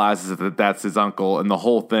Miles realizes that that's his uncle, and the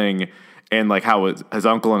whole thing, and like how his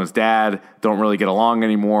uncle and his dad don't really get along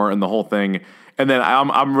anymore, and the whole thing. And then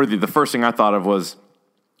I'm really, the first thing I thought of was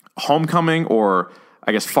Homecoming, or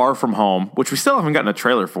I guess Far From Home, which we still haven't gotten a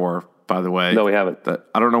trailer for, by the way. No, we haven't.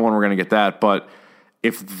 I don't know when we're going to get that, but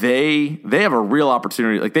if they have a real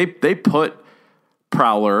opportunity, like they put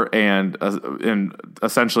Prowler and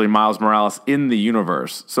essentially Miles Morales in the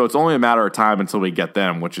universe, so it's only a matter of time until we get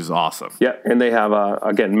them, which is awesome. Yeah, and they have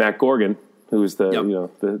again Matt Gorgon, who's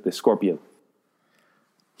the Scorpion.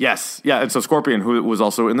 Yes, yeah, and so Scorpion, who was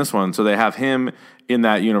also in this one, so they have him in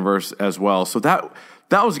that universe as well. So that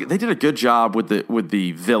was, they did a good job with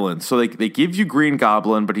the villain. So they give you Green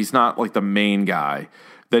Goblin, but he's not like the main guy.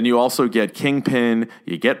 Then you also get Kingpin,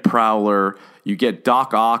 you get Prowler, you get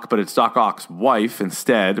Doc Ock, but it's Doc Ock's wife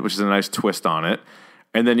instead, which is a nice twist on it.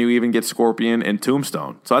 And then you even get Scorpion and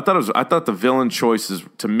Tombstone. So I thought the villain choices,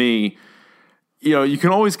 to me, you know, you can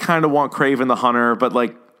always kind of want Kraven the Hunter, but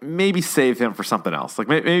like, maybe save him for something else. Like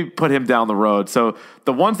maybe put him down the road. So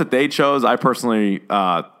the ones that they chose, I personally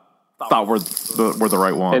thought were the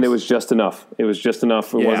right ones. And it was just enough. It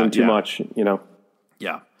wasn't too much, you know?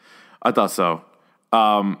 Yeah, I thought so.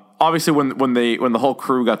 Obviously when the whole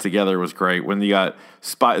crew got together, it was great. When you got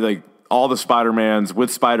all the Spider-Mans with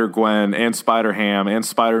Spider-Gwen and Spider-Ham and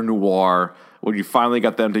Spider-Noir, when you finally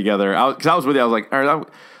got them together, because I was with you, I was like, all right, I'm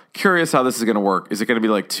curious how this is going to work. Is it going to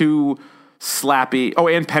be like two slappy? Oh,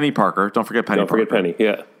 and Penny Parker. Don't forget Penny Parker. Don't forget Penny,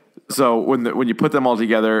 yeah. So when you put them all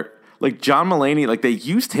together, like John Mulaney, like they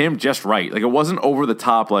used him just right. Like it wasn't over the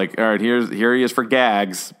top. Like, all right, here he is for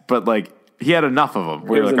gags, but like he had enough of them.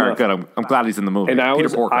 We're like, all right, good. I'm glad he's in the movie. And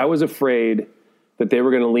I was afraid that they were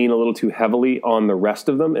going to lean a little too heavily on the rest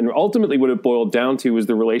of them, and ultimately what it boiled down to was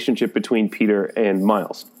the relationship between Peter and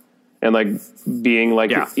Miles, and like being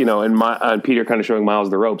like you know, and Peter kind of showing Miles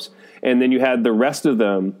the ropes, and then you had the rest of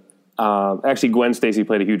them Actually, Gwen Stacy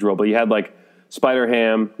played a huge role, but you had like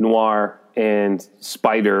Spider-Ham, Noir, and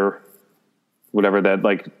Spider, whatever that,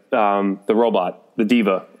 like the robot, the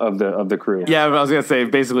diva of the crew. Yeah, I was gonna say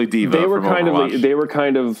basically diva. They were from Overwatch. they were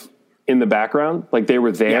kind of in the background, like they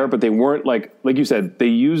were there, but they weren't like you said. They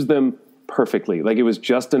used them perfectly. Like it was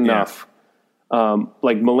just enough.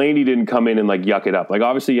 Like Mulaney didn't come in and like yuck it up. Like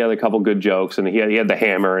obviously he had a couple good jokes and he had the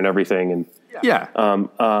hammer and everything, and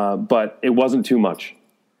but it wasn't too much.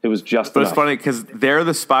 It was just. But enough. It's funny because they're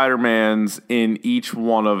the Spider-Mans in each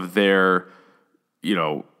one of their,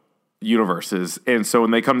 universes, and so when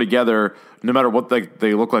they come together, no matter what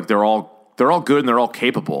they look like, they're all good and they're all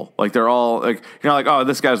capable. Like they're all like like, oh,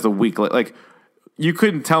 this guy's the weak. Like you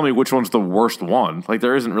couldn't tell me which one's the worst one. Like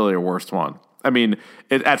there isn't really a worst one. I mean,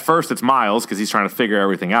 at first it's Miles because he's trying to figure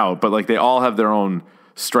everything out, but like they all have their own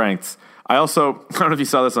strengths. I don't know if you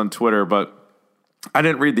saw this on Twitter, but I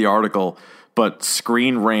didn't read the article, but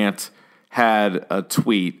Screen Rant had a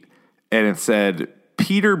tweet and it said,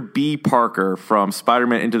 Peter B. Parker from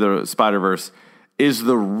Spider-Man Into the Spider-Verse is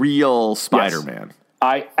the real Spider-Man. Yes.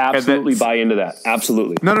 I absolutely buy into that.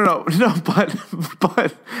 Absolutely. No, but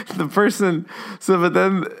the person,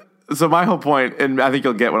 so my whole point, and I think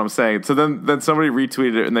you'll get what I'm saying. So then somebody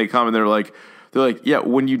retweeted it and they come and they're like, yeah,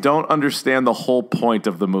 when you don't understand the whole point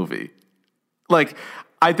of the movie. Like,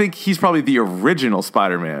 I think he's probably the original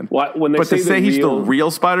Spider-Man. When they but to say he's the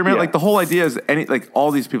real Spider-Man, like the whole idea is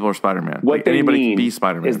all these people are Spider-Man. What like they anybody mean can be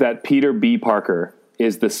Spider-Man. Is that Peter B. Parker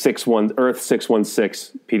is the Earth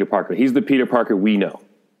 616 Peter Parker. He's the Peter Parker we know.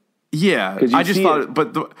 Yeah, I just thought,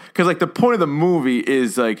 because like the point of the movie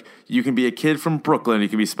is like you can be a kid from Brooklyn, you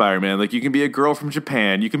can be Spider-Man, like you can be a girl from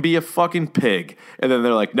Japan, you can be a fucking pig, and then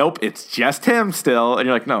they're like, nope, it's just him still, and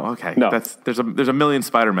you're like, no, okay, no, there's a million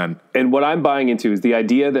Spider-Men. And what I'm buying into is the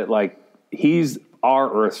idea that like he's our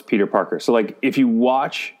Earth's Peter Parker. So like if you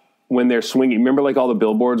watch when they're swinging, remember like all the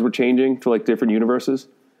billboards were changing for like different universes.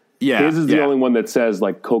 Yeah, his is the only one that says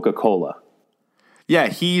like Coca-Cola. Yeah,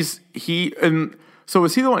 and. So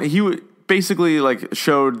was he the one? He basically like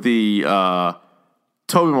showed the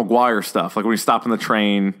Tobey Maguire stuff, like when he's stopping the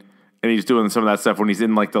train and he's doing some of that stuff when he's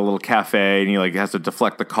in like the little cafe and he like has to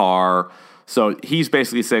deflect the car. So he's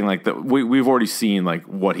basically saying like that we've already seen like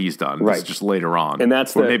what he's done. Right. It's just later on, and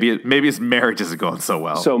that's maybe his marriage isn't going so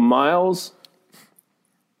well. So Miles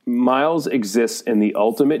exists in the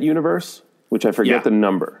Ultimate Universe, which I forget the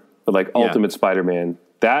number, but like Ultimate Spider-Man.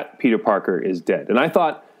 That Peter Parker is dead, and I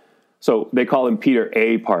thought. So they call him Peter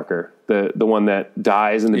A. Parker, the one that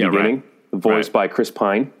dies in the beginning, voiced by Chris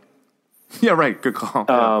Pine. Yeah, right. Good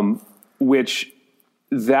call. Which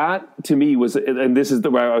that to me was, and this is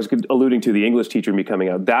where I was alluding to the English teacher and me coming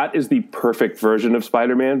out. That is the perfect version of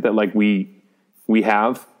Spider-Man that like we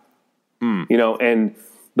have, and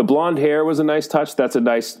the blonde hair was a nice touch. That's a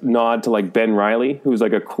nice nod to like Ben Reilly, who's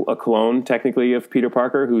like a clone technically of Peter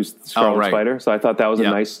Parker, who's Scarlet Spider. So I thought that was a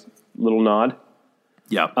nice little nod.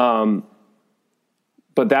 Yeah.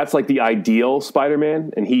 But that's like the ideal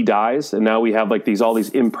Spider-Man, and he dies, and now we have like all these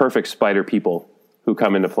imperfect Spider people who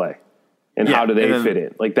come into play. And how do they fit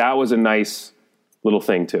in? Like that was a nice little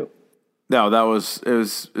thing too. No, it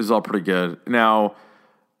was all pretty good. Now,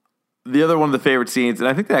 the other one of the favorite scenes, and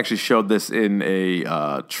I think they actually showed this in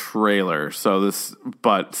a trailer.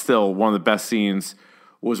 But still, one of the best scenes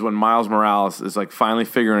was when Miles Morales is like finally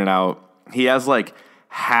figuring it out. He has like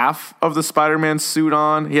half of the Spider-Man suit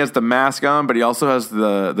on. He has the mask on, but he also has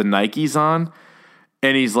the Nikes on.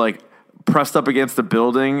 And he's like pressed up against the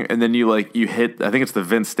building, and then you hit, I think it's the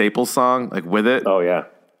Vince Staples song, like with it. Oh yeah.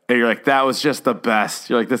 And you're like, that was just the best.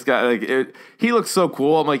 You're like, this guy, like he looks so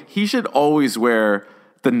cool. I'm like, he should always wear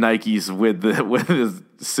the Nikes with his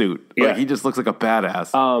suit. Yeah. Like he just looks like a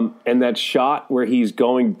badass. And that shot where he's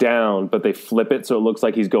going down, but they flip it so it looks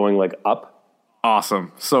like he's going like up.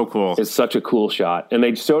 Awesome. So cool. It's such a cool shot. And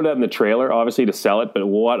they showed that in the trailer, obviously, to sell it, but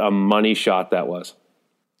what a money shot that was.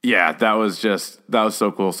 Yeah, that was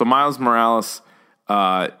so cool. So Miles Morales,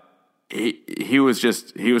 he was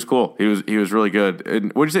cool. He was really good.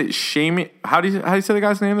 And what did you say? How do you say the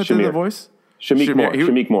guy's name that did the voice? Shameik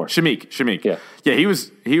Moore. Shameik. Yeah. Yeah,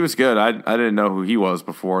 he was good. I didn't know who he was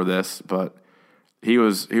before this, but he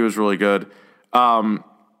was really good.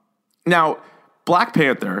 Now, Black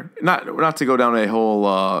Panther, not to go down a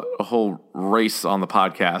whole race on the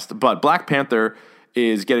podcast, but Black Panther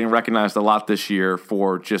is getting recognized a lot this year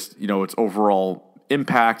for just, its overall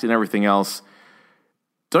impact and everything else.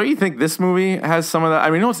 Don't you think this movie has some of that? I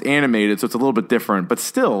mean, I know it's animated, so it's a little bit different, but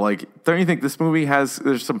still, like, don't you think this movie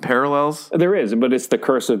there's some parallels? There is, but it's the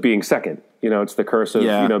curse of being second. It's the curse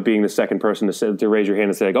of, being the second person to raise your hand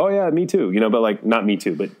and say, like, oh, yeah, me too. But, like, not me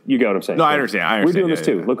too, but you get what I'm saying. No, I understand. We're doing this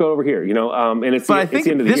too. Look over here, and it's the end of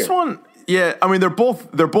the year. This one, yeah, I mean, they're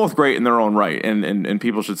both great in their own right, and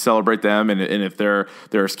people should celebrate them. And if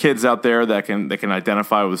there's kids out there that can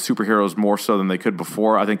identify with superheroes more so than they could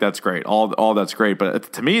before, I think that's great. All that's great.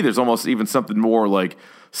 But to me, there's almost even something more like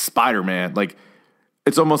Spider-Man. Like,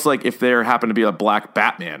 it's almost like if there happened to be a black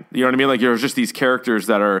Batman. You know what I mean? Like, there's just these characters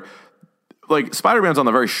that are like Spider-Man's on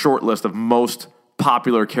the very short list of most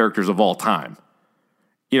popular characters of all time.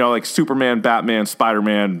 Like Superman, Batman,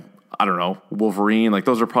 Spider-Man. I don't know, Wolverine, like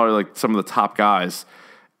those are probably like some of the top guys.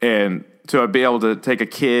 And to be able to take a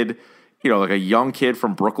kid, like a young kid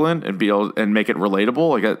from Brooklyn and be able and make it relatable,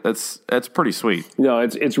 like that's pretty sweet. No,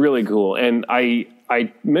 it's really cool. And I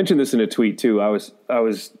mentioned this in a tweet too. I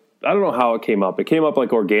don't know how it came up. It came up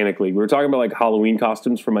like organically. We were talking about like Halloween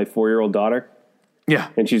costumes for my 4-year-old daughter. Yeah.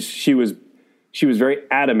 And she was very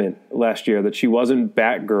adamant last year that she wasn't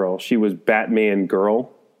Batgirl, she was Batman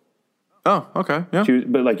girl. Oh, okay. Yeah.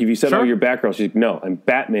 But like if you said, sure. Oh, you're Batgirl, she's like, no, I'm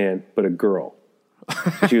Batman, but a girl.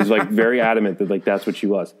 She was like very adamant that like that's what she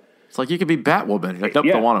was. It's like you could be Batwoman. Like, nope,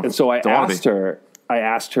 don't want to. And so I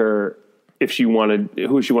asked her if she wanted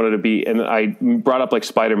who she wanted to be, and I brought up like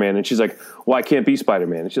Spider-Man, and she's like, well, I can't be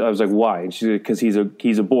Spider-Man. I was like, why? And she's like, because he's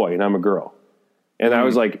a boy and I'm a girl. And I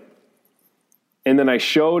was like, and then I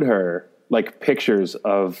showed her like pictures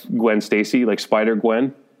of Gwen Stacy, like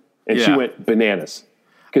Spider-Gwen, and she went bananas.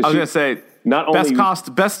 I was gonna say not only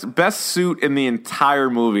best suit in the entire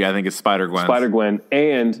movie, I think, is Spider-Gwen. Spider-Gwen,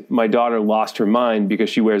 and my daughter lost her mind because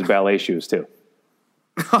she wears ballet shoes too.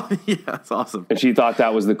 Oh yeah, that's awesome. And she thought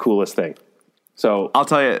that was the coolest thing. So I'll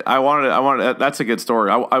tell you, I wanted. That's a good story.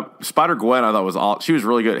 Spider-Gwen, I thought she was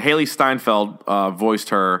really good. Haley Steinfeld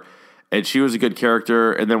voiced her, and she was a good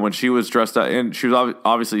character. And then when she was dressed up, and she was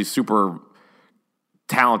obviously super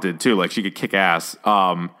talented too, like she could kick ass.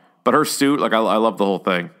 But her suit, like I love the whole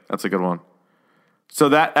thing. That's a good one. So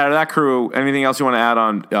that out of that crew, anything else you want to add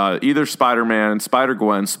on either Spider-Man,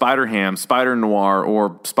 Spider-Gwen, Spider-Ham, Spider-Noir,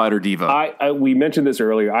 or Spider-Diva? We mentioned this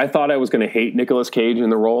earlier. I thought I was going to hate Nicolas Cage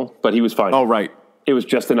in the role, but he was fine. Oh, right. It was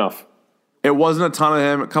just enough. It wasn't a ton of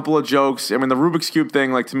him. A couple of jokes. I mean, the Rubik's Cube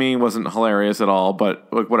thing, like to me, wasn't hilarious at all. But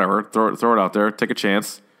like, whatever, throw it out there. Take a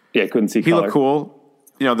chance. Yeah, couldn't see. He looked cool.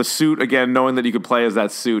 The suit, again, knowing that you could play as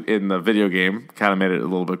that suit in the video game kind of made it a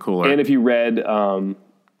little bit cooler. And if you read that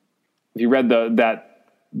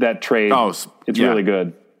trade, it's really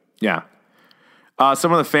good. Yeah.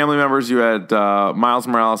 Some of the family members, you had Miles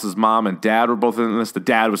Morales' mom and dad were both in this. The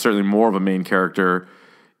dad was certainly more of a main character.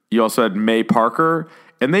 You also had May Parker.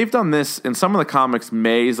 And they've done this in some of the comics.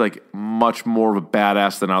 May's like much more of a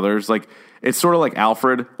badass than others. Like it's sort of like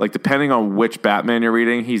Alfred. Like depending on which Batman you're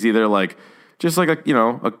reading, he's either like just like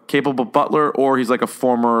a capable butler, or he's like a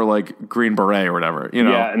former like Green Beret or whatever.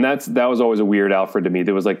 Yeah, and that was always a weird Alfred to me.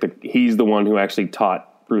 There was like he's the one who actually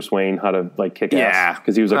taught Bruce Wayne how to like kick ass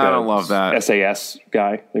because he was like I don't love that SAS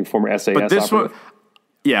guy, like former SAS. But this operative. one,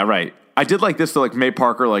 yeah, right. I did like this though. Like May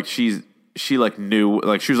Parker, like she like knew,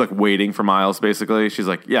 like she was like waiting for Miles. Basically, she's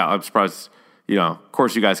like, yeah, I'm surprised. Of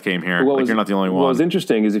course you guys came here. You're not the only one. What was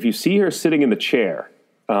interesting is if you see her sitting in the chair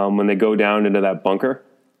when they go down into that bunker.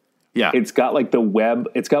 Yeah, it's got like the web.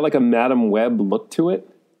 It's got like a Madam Web look to it.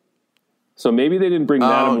 So maybe they didn't bring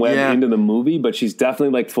Madam Web into the movie, but she's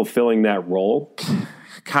definitely like fulfilling that role.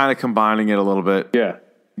 Kind of combining it a little bit.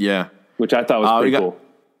 Yeah. Which I thought was pretty cool.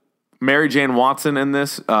 Mary Jane Watson in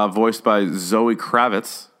this, voiced by Zoe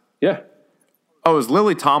Kravitz. Yeah. Oh, it was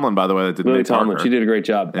Lily Tomlin, by the way, that did Lily Tomlin. She did a great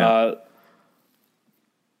job. Yeah.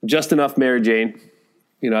 Just enough Mary Jane.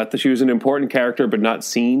 I thought she was an important character, but not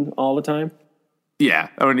seen all the time. Yeah,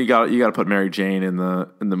 I mean you got to put Mary Jane in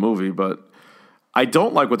the movie, but I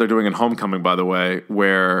don't like what they're doing in Homecoming, by the way,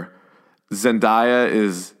 where Zendaya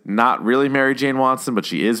is not really Mary Jane Watson, but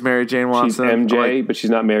she is Mary Jane Watson. She's MJ, but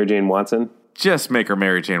she's not Mary Jane Watson. Just make her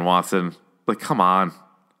Mary Jane Watson. Like, come on.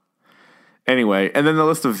 Anyway, and then the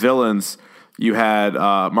list of villains, you had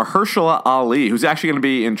Mahershala Ali, who's actually going to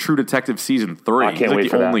be in True Detective Season 3. I can't wait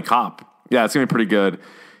He's for the that. only cop. Yeah, it's going to be pretty good.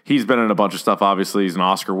 He's been in a bunch of stuff, obviously. He's an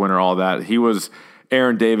Oscar winner, all that. He was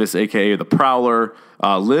Aaron Davis, a.k.a. The Prowler.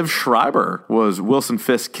 Liv Schreiber was Wilson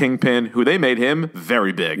Fisk's Kingpin, who they made him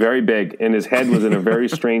very big. Very big, and his head was in a very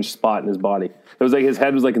strange spot in his body. It was like his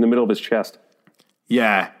head was like in the middle of his chest.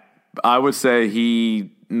 Yeah, I would say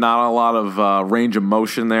not a lot of range of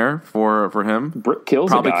motion there for him. Brick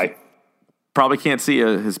kills a guy. Probably can't see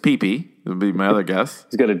his pee-pee, would be my other guess.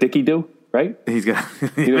 He's got a dicky-do? right? He's got know,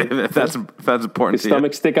 if that's important. His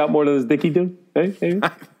stomach stick out more than his dicky do. Hey,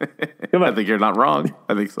 come on. I think you're not wrong.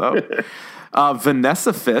 I think so.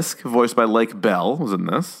 Vanessa Fisk, voiced by Lake Bell, was in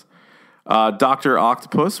this. Dr.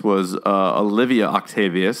 Octopus was Olivia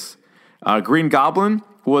Octavius. Green Goblin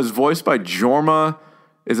was voiced by Jorma.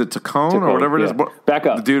 Is it Tacone or whatever it is? Back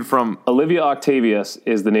up. The dude from Olivia Octavius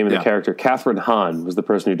is the name of the character. Catherine Hahn was the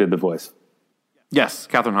person who did the voice. Yes,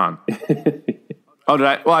 Catherine Hahn. Oh, did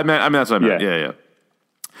I? Well, I meant that's what I meant. Yeah.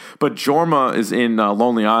 But Jorma is in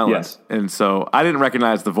Lonely Island, yes, and so I didn't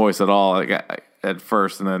recognize the voice at all at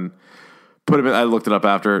first, and then put him. I looked it up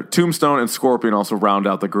after. Tombstone and Scorpion also round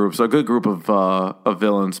out the group, so a good group of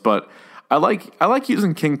villains. But I like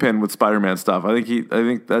using Kingpin with Spider-Man stuff. I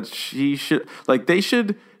think that she should they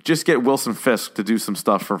should just get Wilson Fisk to do some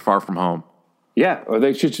stuff for Far From Home. Yeah, or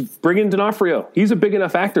they should bring in D'Onofrio. He's a big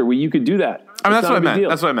enough actor where you could do that. I mean, that's what I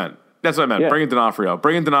meant. Yeah. Bring in D'Onofrio.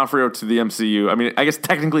 Bring in D'Onofrio to the MCU. I mean, I guess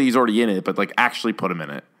technically he's already in it, but actually put him in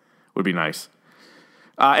it would be nice.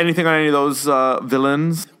 Anything on any of those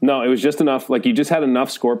villains? No, it was just enough. You just had enough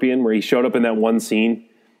Scorpion where he showed up in that one scene.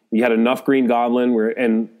 You had enough Green Goblin where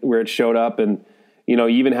it showed up, and you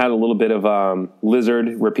even had a little bit of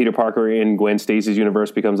Lizard where Peter Parker in Gwen Stacy's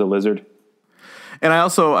universe becomes a lizard. And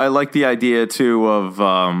I like the idea too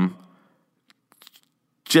of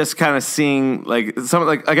just kind of seeing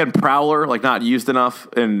again Prowler not used enough,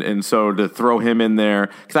 and so to throw him in there,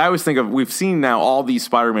 because I always think of, we've seen now all these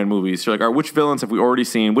Spider-Man movies. So which villains have we already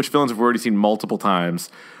seen? Which villains have we already seen multiple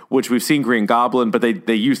times? Which we've seen Green Goblin, but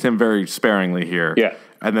they used him very sparingly here. Yeah.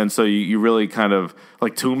 And then so you really kind of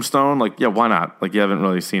Tombstone, why not? You haven't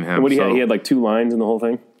really seen him. And what he had 2 lines in the whole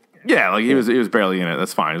thing. Yeah, he was barely in it.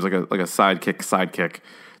 That's fine. It was like a sidekick.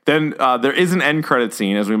 Then there is an end credit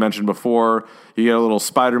scene, as we mentioned before. You get a little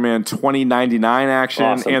Spider-Man 2099 action,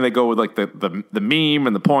 awesome. And they go with the meme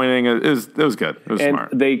and the pointing. It was good. It was smart.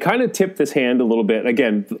 They kind of tip this hand a little bit.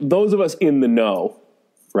 Again, those of us in the know,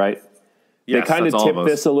 right? Yes, they kind of tip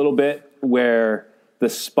this a little bit, where the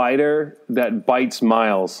spider that bites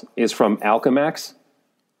Miles is from Alchemax,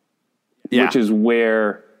 which is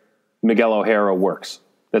where Miguel O'Hara works.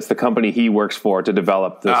 That's the company he works for to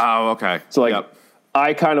develop this. Oh, okay. So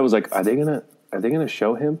I kind of was like, are they gonna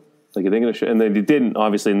show him? Are they gonna show? And they didn't,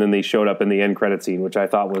 obviously. And then they showed up in the end credit scene, which I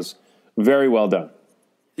thought was very well done.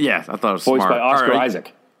 Yeah, I thought it was voiced smart. by Oscar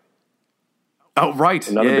Isaac. Oh, right.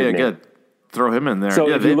 Another big name. Good. Throw him in there. So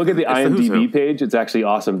if you look at the IMDb page, it's actually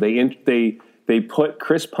awesome. They put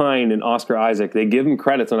Chris Pine and Oscar Isaac. They give them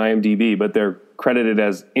credits on IMDb, but they're credited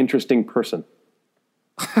as interesting person.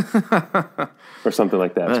 Or something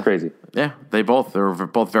like that. It's crazy. Yeah, they're both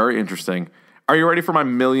very interesting. Are you ready for my $1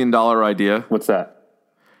 million idea? What's that?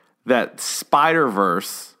 That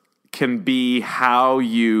Spider-Verse can be how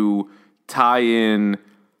you tie in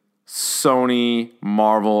Sony,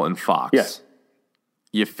 Marvel, and Fox. Yes.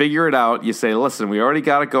 You figure it out. You say, listen, we already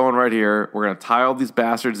got it going right here. We're going to tie all these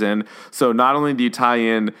bastards in. So not only do you tie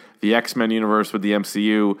in the X-Men universe with the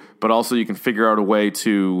MCU, but also you can figure out a way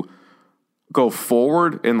to go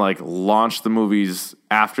forward and launch the movies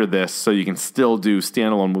after this, so you can still do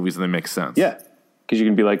standalone movies and they make sense. Yeah, because you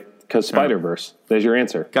can be because Spider-Verse. There's your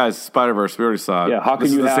answer, guys. Spider-Verse. We already saw it. Yeah, how can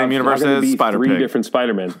this you is have the same universe as Spider-Pig? 3 different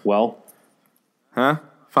Spider-Men? Well,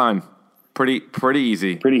 fine, pretty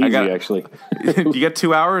easy. Pretty easy, actually. You get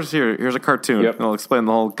 2 hours. Here's a cartoon. Yep. I'll explain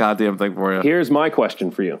the whole goddamn thing for you. Here's my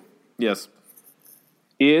question for you. Yes.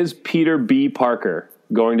 Is Peter B. Parker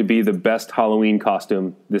going to be the best Halloween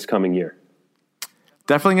costume this coming year?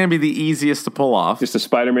 Definitely going to be the easiest to pull off. Just a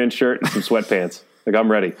Spider-Man shirt and some sweatpants.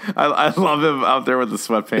 I'm ready. I love him out there with the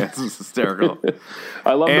sweatpants. It's hysterical.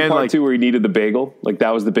 I love the part too where he needed the bagel. That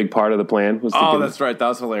was the big part of the plan. That's right. That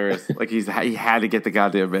was hilarious. He had to get the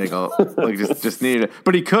goddamn bagel. Just needed it.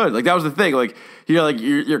 But he could. That was the thing.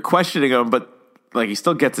 You're questioning him, but he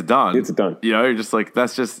still gets it done. Gets it done. You're just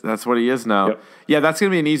that's what he is now. Yep. Yeah, that's gonna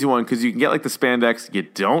be an easy one because you can get the spandex. You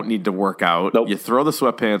don't need to work out. Nope. You throw the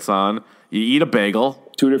sweatpants on. You eat a bagel.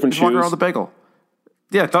 2 different shoes. Walk around with a bagel.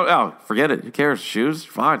 Yeah, forget it. Who cares? Shoes,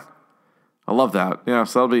 fine. I love that. Yeah,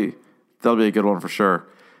 so that'll be a good one for sure.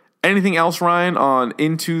 Anything else, Ryan, on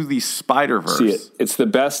Into the Spider-Verse? See it. It's the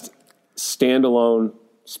best standalone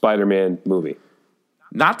Spider-Man movie.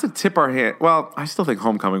 Not to tip our hand. Well, I still think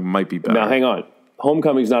Homecoming might be better. Now, hang on.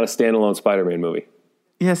 Homecoming's not a standalone Spider-Man movie.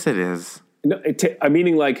 Yes, it is. No, I'm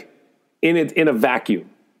meaning in a vacuum.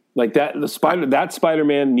 That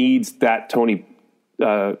Spider-Man needs that Tony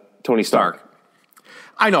Stark.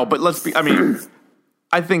 I know, but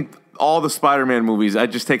I think all the Spider-Man movies, I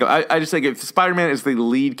just think if Spider-Man is the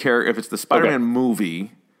lead character, if it's the Spider-Man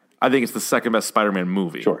movie, I think it's the second best Spider-Man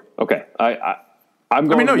movie. Sure. Okay. I'm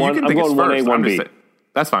going. No, you can think it's going 1A, first. I'm just 1B. saying.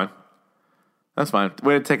 That's fine. That's fine.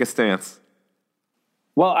 Way to take a stance.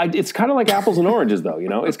 Well, it's kind of like apples and oranges, though.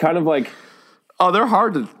 It's kind of like Oh,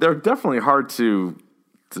 they're definitely hard to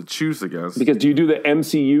choose against. because do you do the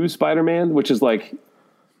MCU Spider-Man, which is like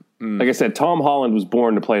I said, Tom Holland was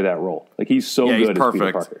born to play that role. Like he's so yeah, good he's perfect. as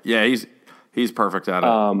Peter Parker. Yeah, he's perfect at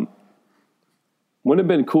it. Wouldn't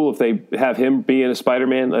it have been cool if they have him be in a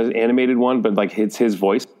Spider-Man, an animated one, but like it's his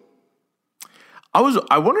voice?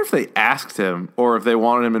 I wonder if they asked him or if they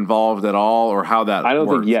wanted him involved at all or how that I don't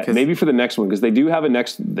worked, think yet. Maybe for the next one because they do have a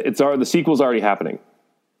next. The sequel's already happening.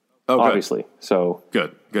 Oh, good. Obviously. So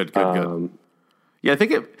Good. Yeah, I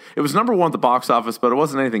think it was number one at the box office, but it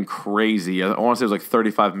wasn't anything crazy. I want to say it was like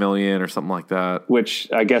 35 million or something like that. which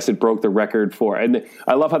I guess it broke the record for. And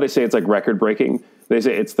I love how they say it's like record breaking. They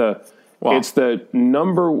say it's the like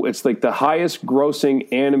the highest grossing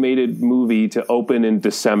animated movie to open in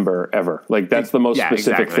December ever. Like that's the most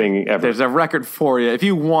specific thing ever. There's a record for you. If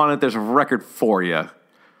you want it, there's a record for you.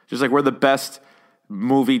 Just like we're the best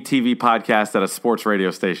movie TV podcast at a sports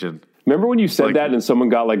radio station. Remember when you said that and someone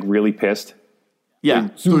got like really pissed? Yeah.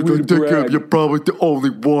 You're probably the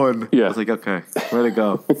only one. Yeah. I was like, okay, way to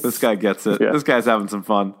go. This guy gets it. Yeah. This guy's having some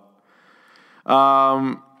fun.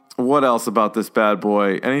 What else about this bad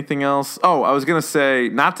boy? Anything else? Oh, I was going to say,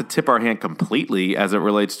 not to tip our hand completely as it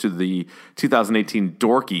relates to the 2018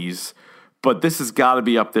 Dorkies, but this has got to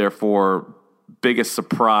be up there for biggest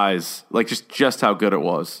surprise, like just how good it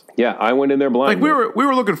was. Yeah, I went in there blind. Like we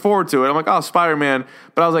were looking forward to it. I'm like, oh, Spider-Man.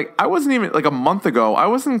 But I was like, I wasn't even, like a month ago, I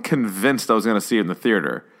wasn't convinced I was going to see it in the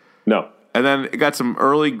theater. No. And then it got some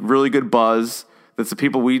early, really good buzz. That's the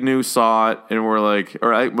people we knew saw it, and we're like,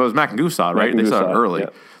 it was Mac and Goose saw it, right? They saw it early. Yeah.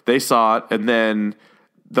 They saw it, and then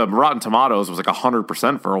the Rotten Tomatoes was like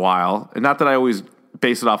 100% for a while. And not that I always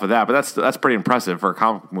base it off of that, but that's pretty impressive for a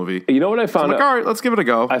comic movie. You know what I found? So I'm like, all right, let's give it a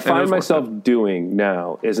go. I find myself doing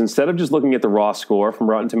now is instead of just looking at the raw score from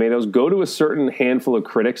Rotten Tomatoes, go to a certain handful of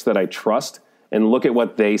critics that I trust and look at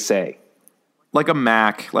what they say. Like a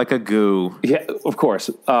Mac, like a Goo. Yeah, of course.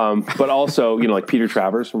 But also, like Peter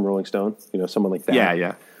Travers from Rolling Stone, someone like that.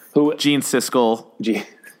 Yeah. Who? Gene Siskel.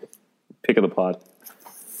 Pick of the pod.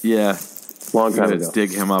 Yeah. Long time ago.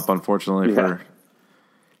 Dig him up, unfortunately, for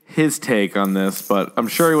his take on this, but I'm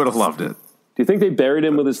sure he would have loved it. Do you think they buried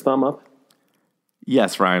him with his thumb up?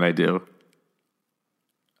 Yes, Ryan, I do.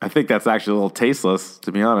 I think that's actually a little tasteless,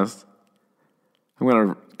 to be honest. I'm going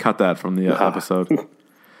to cut that from the episode.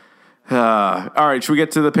 All right, should we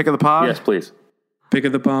get to the pick of the pod? Yes, please. Pick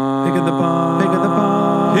of the pod. Pick of the pod. Pick of the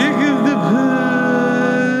pod. Pick of the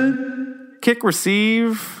pod. Kick,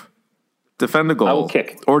 receive, defend a goal. I will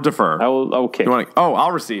kick. Or defer. I will kick.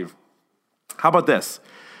 I'll receive. How about this?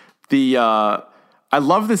 I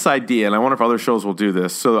love this idea, and I wonder if other shows will do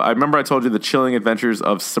this. So I remember I told you the Chilling Adventures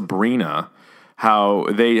of Sabrina, how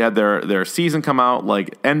they had their season come out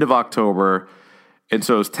like end of October, and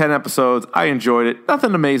so it was 10 episodes. I enjoyed it.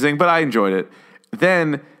 Nothing amazing, but I enjoyed it.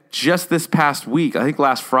 Then just this past week, I think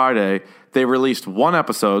last Friday, they released one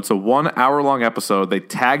episode, so 1 hour-long episode. They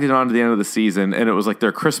tagged it on to the end of the season, and it was like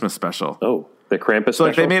their Christmas special. Oh, the Krampus so special?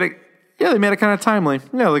 Like they made it kind of timely.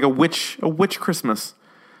 Yeah, like a witch Christmas.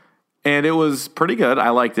 And it was pretty good. I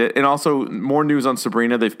liked it. And also more news on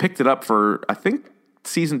Sabrina. They've picked it up for, I think,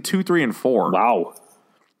 season 2, 3, and 4. Wow.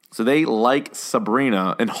 So they like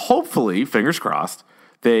Sabrina, and hopefully, fingers crossed,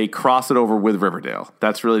 they cross it over with Riverdale.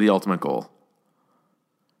 That's really the ultimate goal.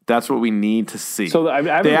 That's what we need to see. So I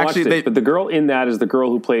haven't watched it, but the girl in that is the girl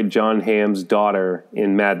who played John Hamm's daughter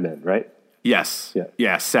in Mad Men, right? Yes.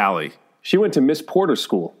 Yeah, Sally. She went to Miss Porter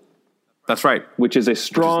School. That's right. Which is a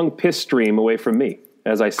strong piss stream away from me,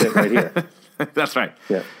 as I sit right here. That's right.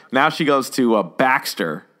 Yeah. Now she goes to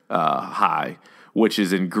Baxter High, which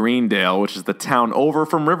is in Greendale, which is the town over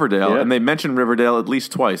from Riverdale. Yeah. And they mentioned Riverdale at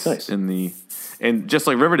least twice. Nice. And just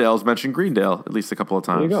like Riverdale's mentioned Greendale at least a couple of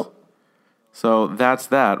times. There you go. So that's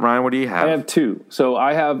that. Ryan, what do you have? I have two. So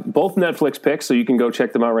I have both Netflix picks, so you can go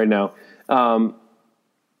check them out right now.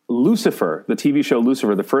 Lucifer, the TV show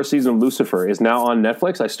Lucifer, the first season of Lucifer is now on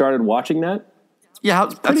Netflix. I started watching that. Yeah,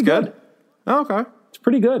 that's good. Oh, okay. It's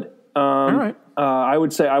pretty good. All right. I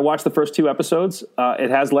would say I watched the first 2 episodes. It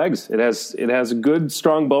has legs. It has good,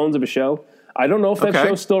 strong bones of a show. I don't know if that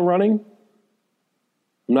show's still running.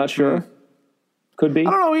 I'm not sure. Could be.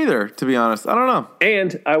 I don't know either, to be honest. I don't know.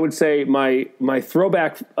 And I would say my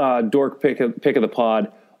throwback dork pick of the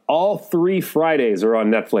pod, all 3 Fridays are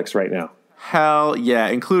on Netflix right now. Hell yeah,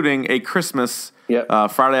 including a Christmas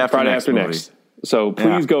Friday after next. So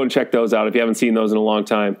please go and check those out if you haven't seen those in a long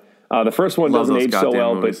time. The first one doesn't age so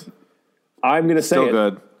well, movies. but I'm going to say Still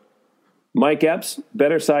good. Mike Epps,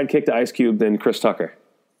 better sidekick to Ice Cube than Chris Tucker.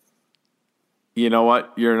 You know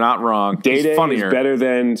what? You're not wrong. Day Day is better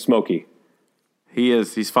than Smokey. He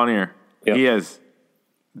is. He's funnier. Yep. He is.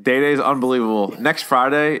 Day Day is unbelievable. Next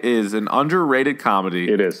Friday is an underrated comedy.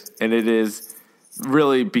 It is. And it is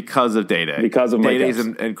really because of Day Day. Because of Mike Day Epps.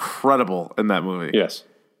 Day's incredible in that movie. Yes.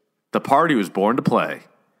 The part he was born to play.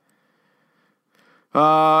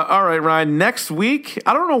 All right, Ryan. Next week,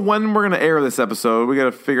 I don't know when we're going to air this episode. We got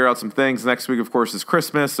to figure out some things. Next week, of course, is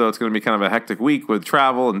Christmas, so it's going to be kind of a hectic week with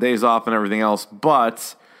travel and days off and everything else.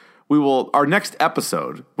 But our next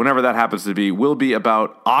episode, whenever that happens to be, will be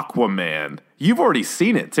about Aquaman. You've already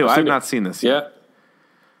seen it too. I have not seen this yet.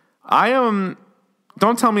 I am.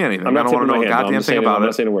 Don't tell me anything. I don't want to know a goddamn thing about it. I'm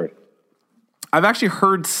not saying a word. I've actually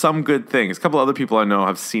heard some good things. A couple other people I know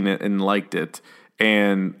have seen it and liked it,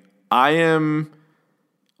 and I am.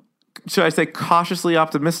 Should I say cautiously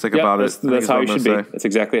optimistic about it? That's how you should be. That's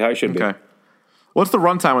exactly how you should be. Okay. What's the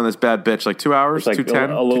runtime on this bad bitch? Like 2 hours? It's like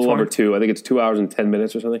 2:10? a little over 2. I think it's 2 hours and 10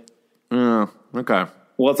 minutes or something. Okay.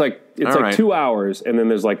 Well, it's like 2 hours, and then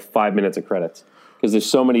there's like 5 minutes of credits because there's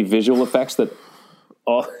so many visual effects that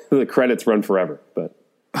all the credits run forever. But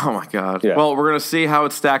oh my god! Yeah. Well, we're gonna see how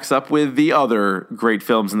it stacks up with the other great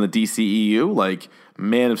films in the DCEU, like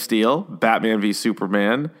Man of Steel, Batman v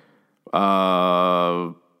Superman,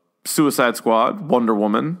 Suicide Squad, Wonder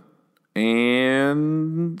Woman,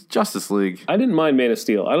 and Justice League. I didn't mind Man of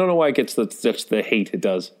Steel. I don't know why it gets such the hate it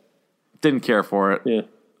does. Didn't care for it. Yeah.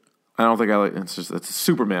 I don't think I like it's a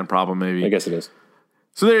Superman problem, maybe. I guess it is.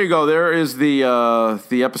 So there you go. There is the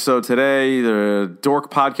episode today, the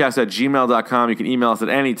dorkpodcast@gmail.com. You can email us at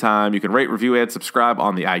any time. You can rate, review, and subscribe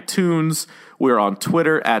on the iTunes. We are on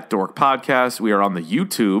Twitter @dorkpodcast. We are on the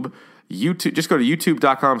YouTube. Just go to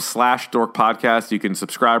youtube.com/dorkpodcast. You can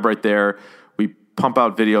subscribe right there. We pump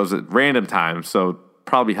out videos at random times, so it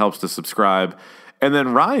probably helps to subscribe. And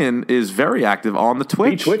then Ryan is very active on the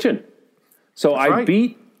Twitch. Be twitching. So I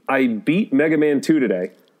beat Mega Man 2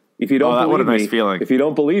 today. If you don't what a nice feeling. If you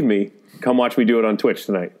don't believe me, come watch me do it on Twitch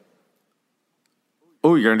tonight.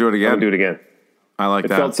 Oh, you're going to do it again? I'm going to do it again. I like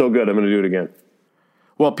that. It felt so good. I'm going to do it again.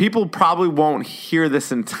 Well, people probably won't hear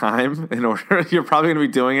this in time. You're probably going to be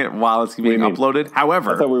doing it while it's being uploaded.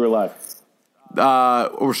 However, I thought we were live.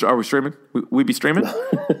 Are we streaming? We be streaming,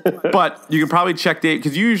 but you can probably check the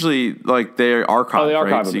because usually like they archive. Oh, they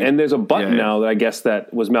archive them, and there's a button now that I guess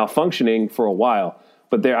that was malfunctioning for a while.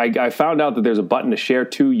 But I found out that there's a button to share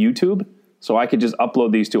to YouTube, so I could just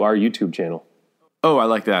upload these to our YouTube channel. Oh, I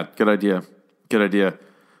like that. Good idea. Good idea.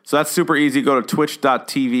 So that's super easy. Go to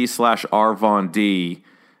twitch.tv/rvond,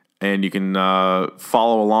 and you can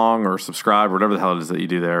follow along or subscribe, or whatever the hell it is that you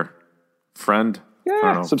do there. Friend?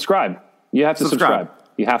 Yeah, subscribe. You have to subscribe.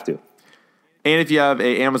 You have to. And if you have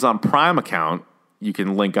a Amazon Prime account, you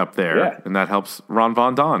can link up there, and that helps Ron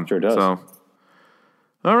Von Don. Sure does. So,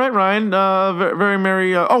 all right, Ryan. Very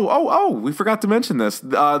merry. We forgot to mention this.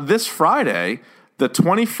 This Friday, the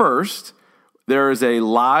 21st, there is a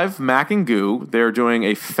live Mac and Goo. They're doing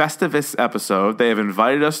a Festivus episode. They have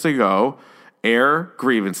invited us to go air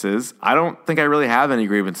grievances. I don't think I really have any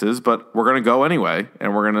grievances, but we're going to go anyway,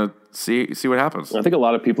 and we're going to see what happens. I think a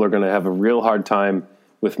lot of people are going to have a real hard time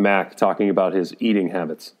with Mac talking about his eating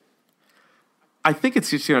habits. I think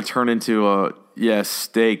it's just going to turn into a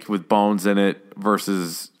steak with bones in it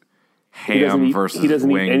versus ham versus wings. He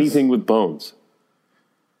doesn't eat anything with bones.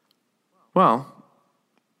 Well,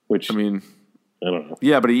 which I mean, I don't know.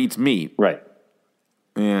 Yeah, but he eats meat, right?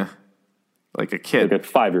 Yeah, like a kid, like a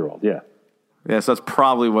 5-year-old. Yeah, yeah. So that's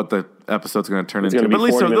probably what the episode's going to turn into. But at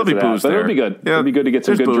least there'll be booze there. It'll be good. Yeah, it'll be good to get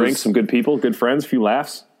some good drinks, some good people, good friends, a few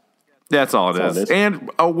laughs. That's all it is. And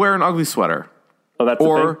wear an ugly sweater. Oh, that's the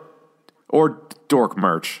thing? Or dork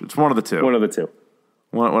merch. It's one of the two. One of the two.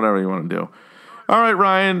 Whatever you want to do. All right,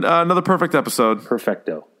 Ryan. Another perfect episode.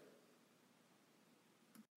 Perfecto.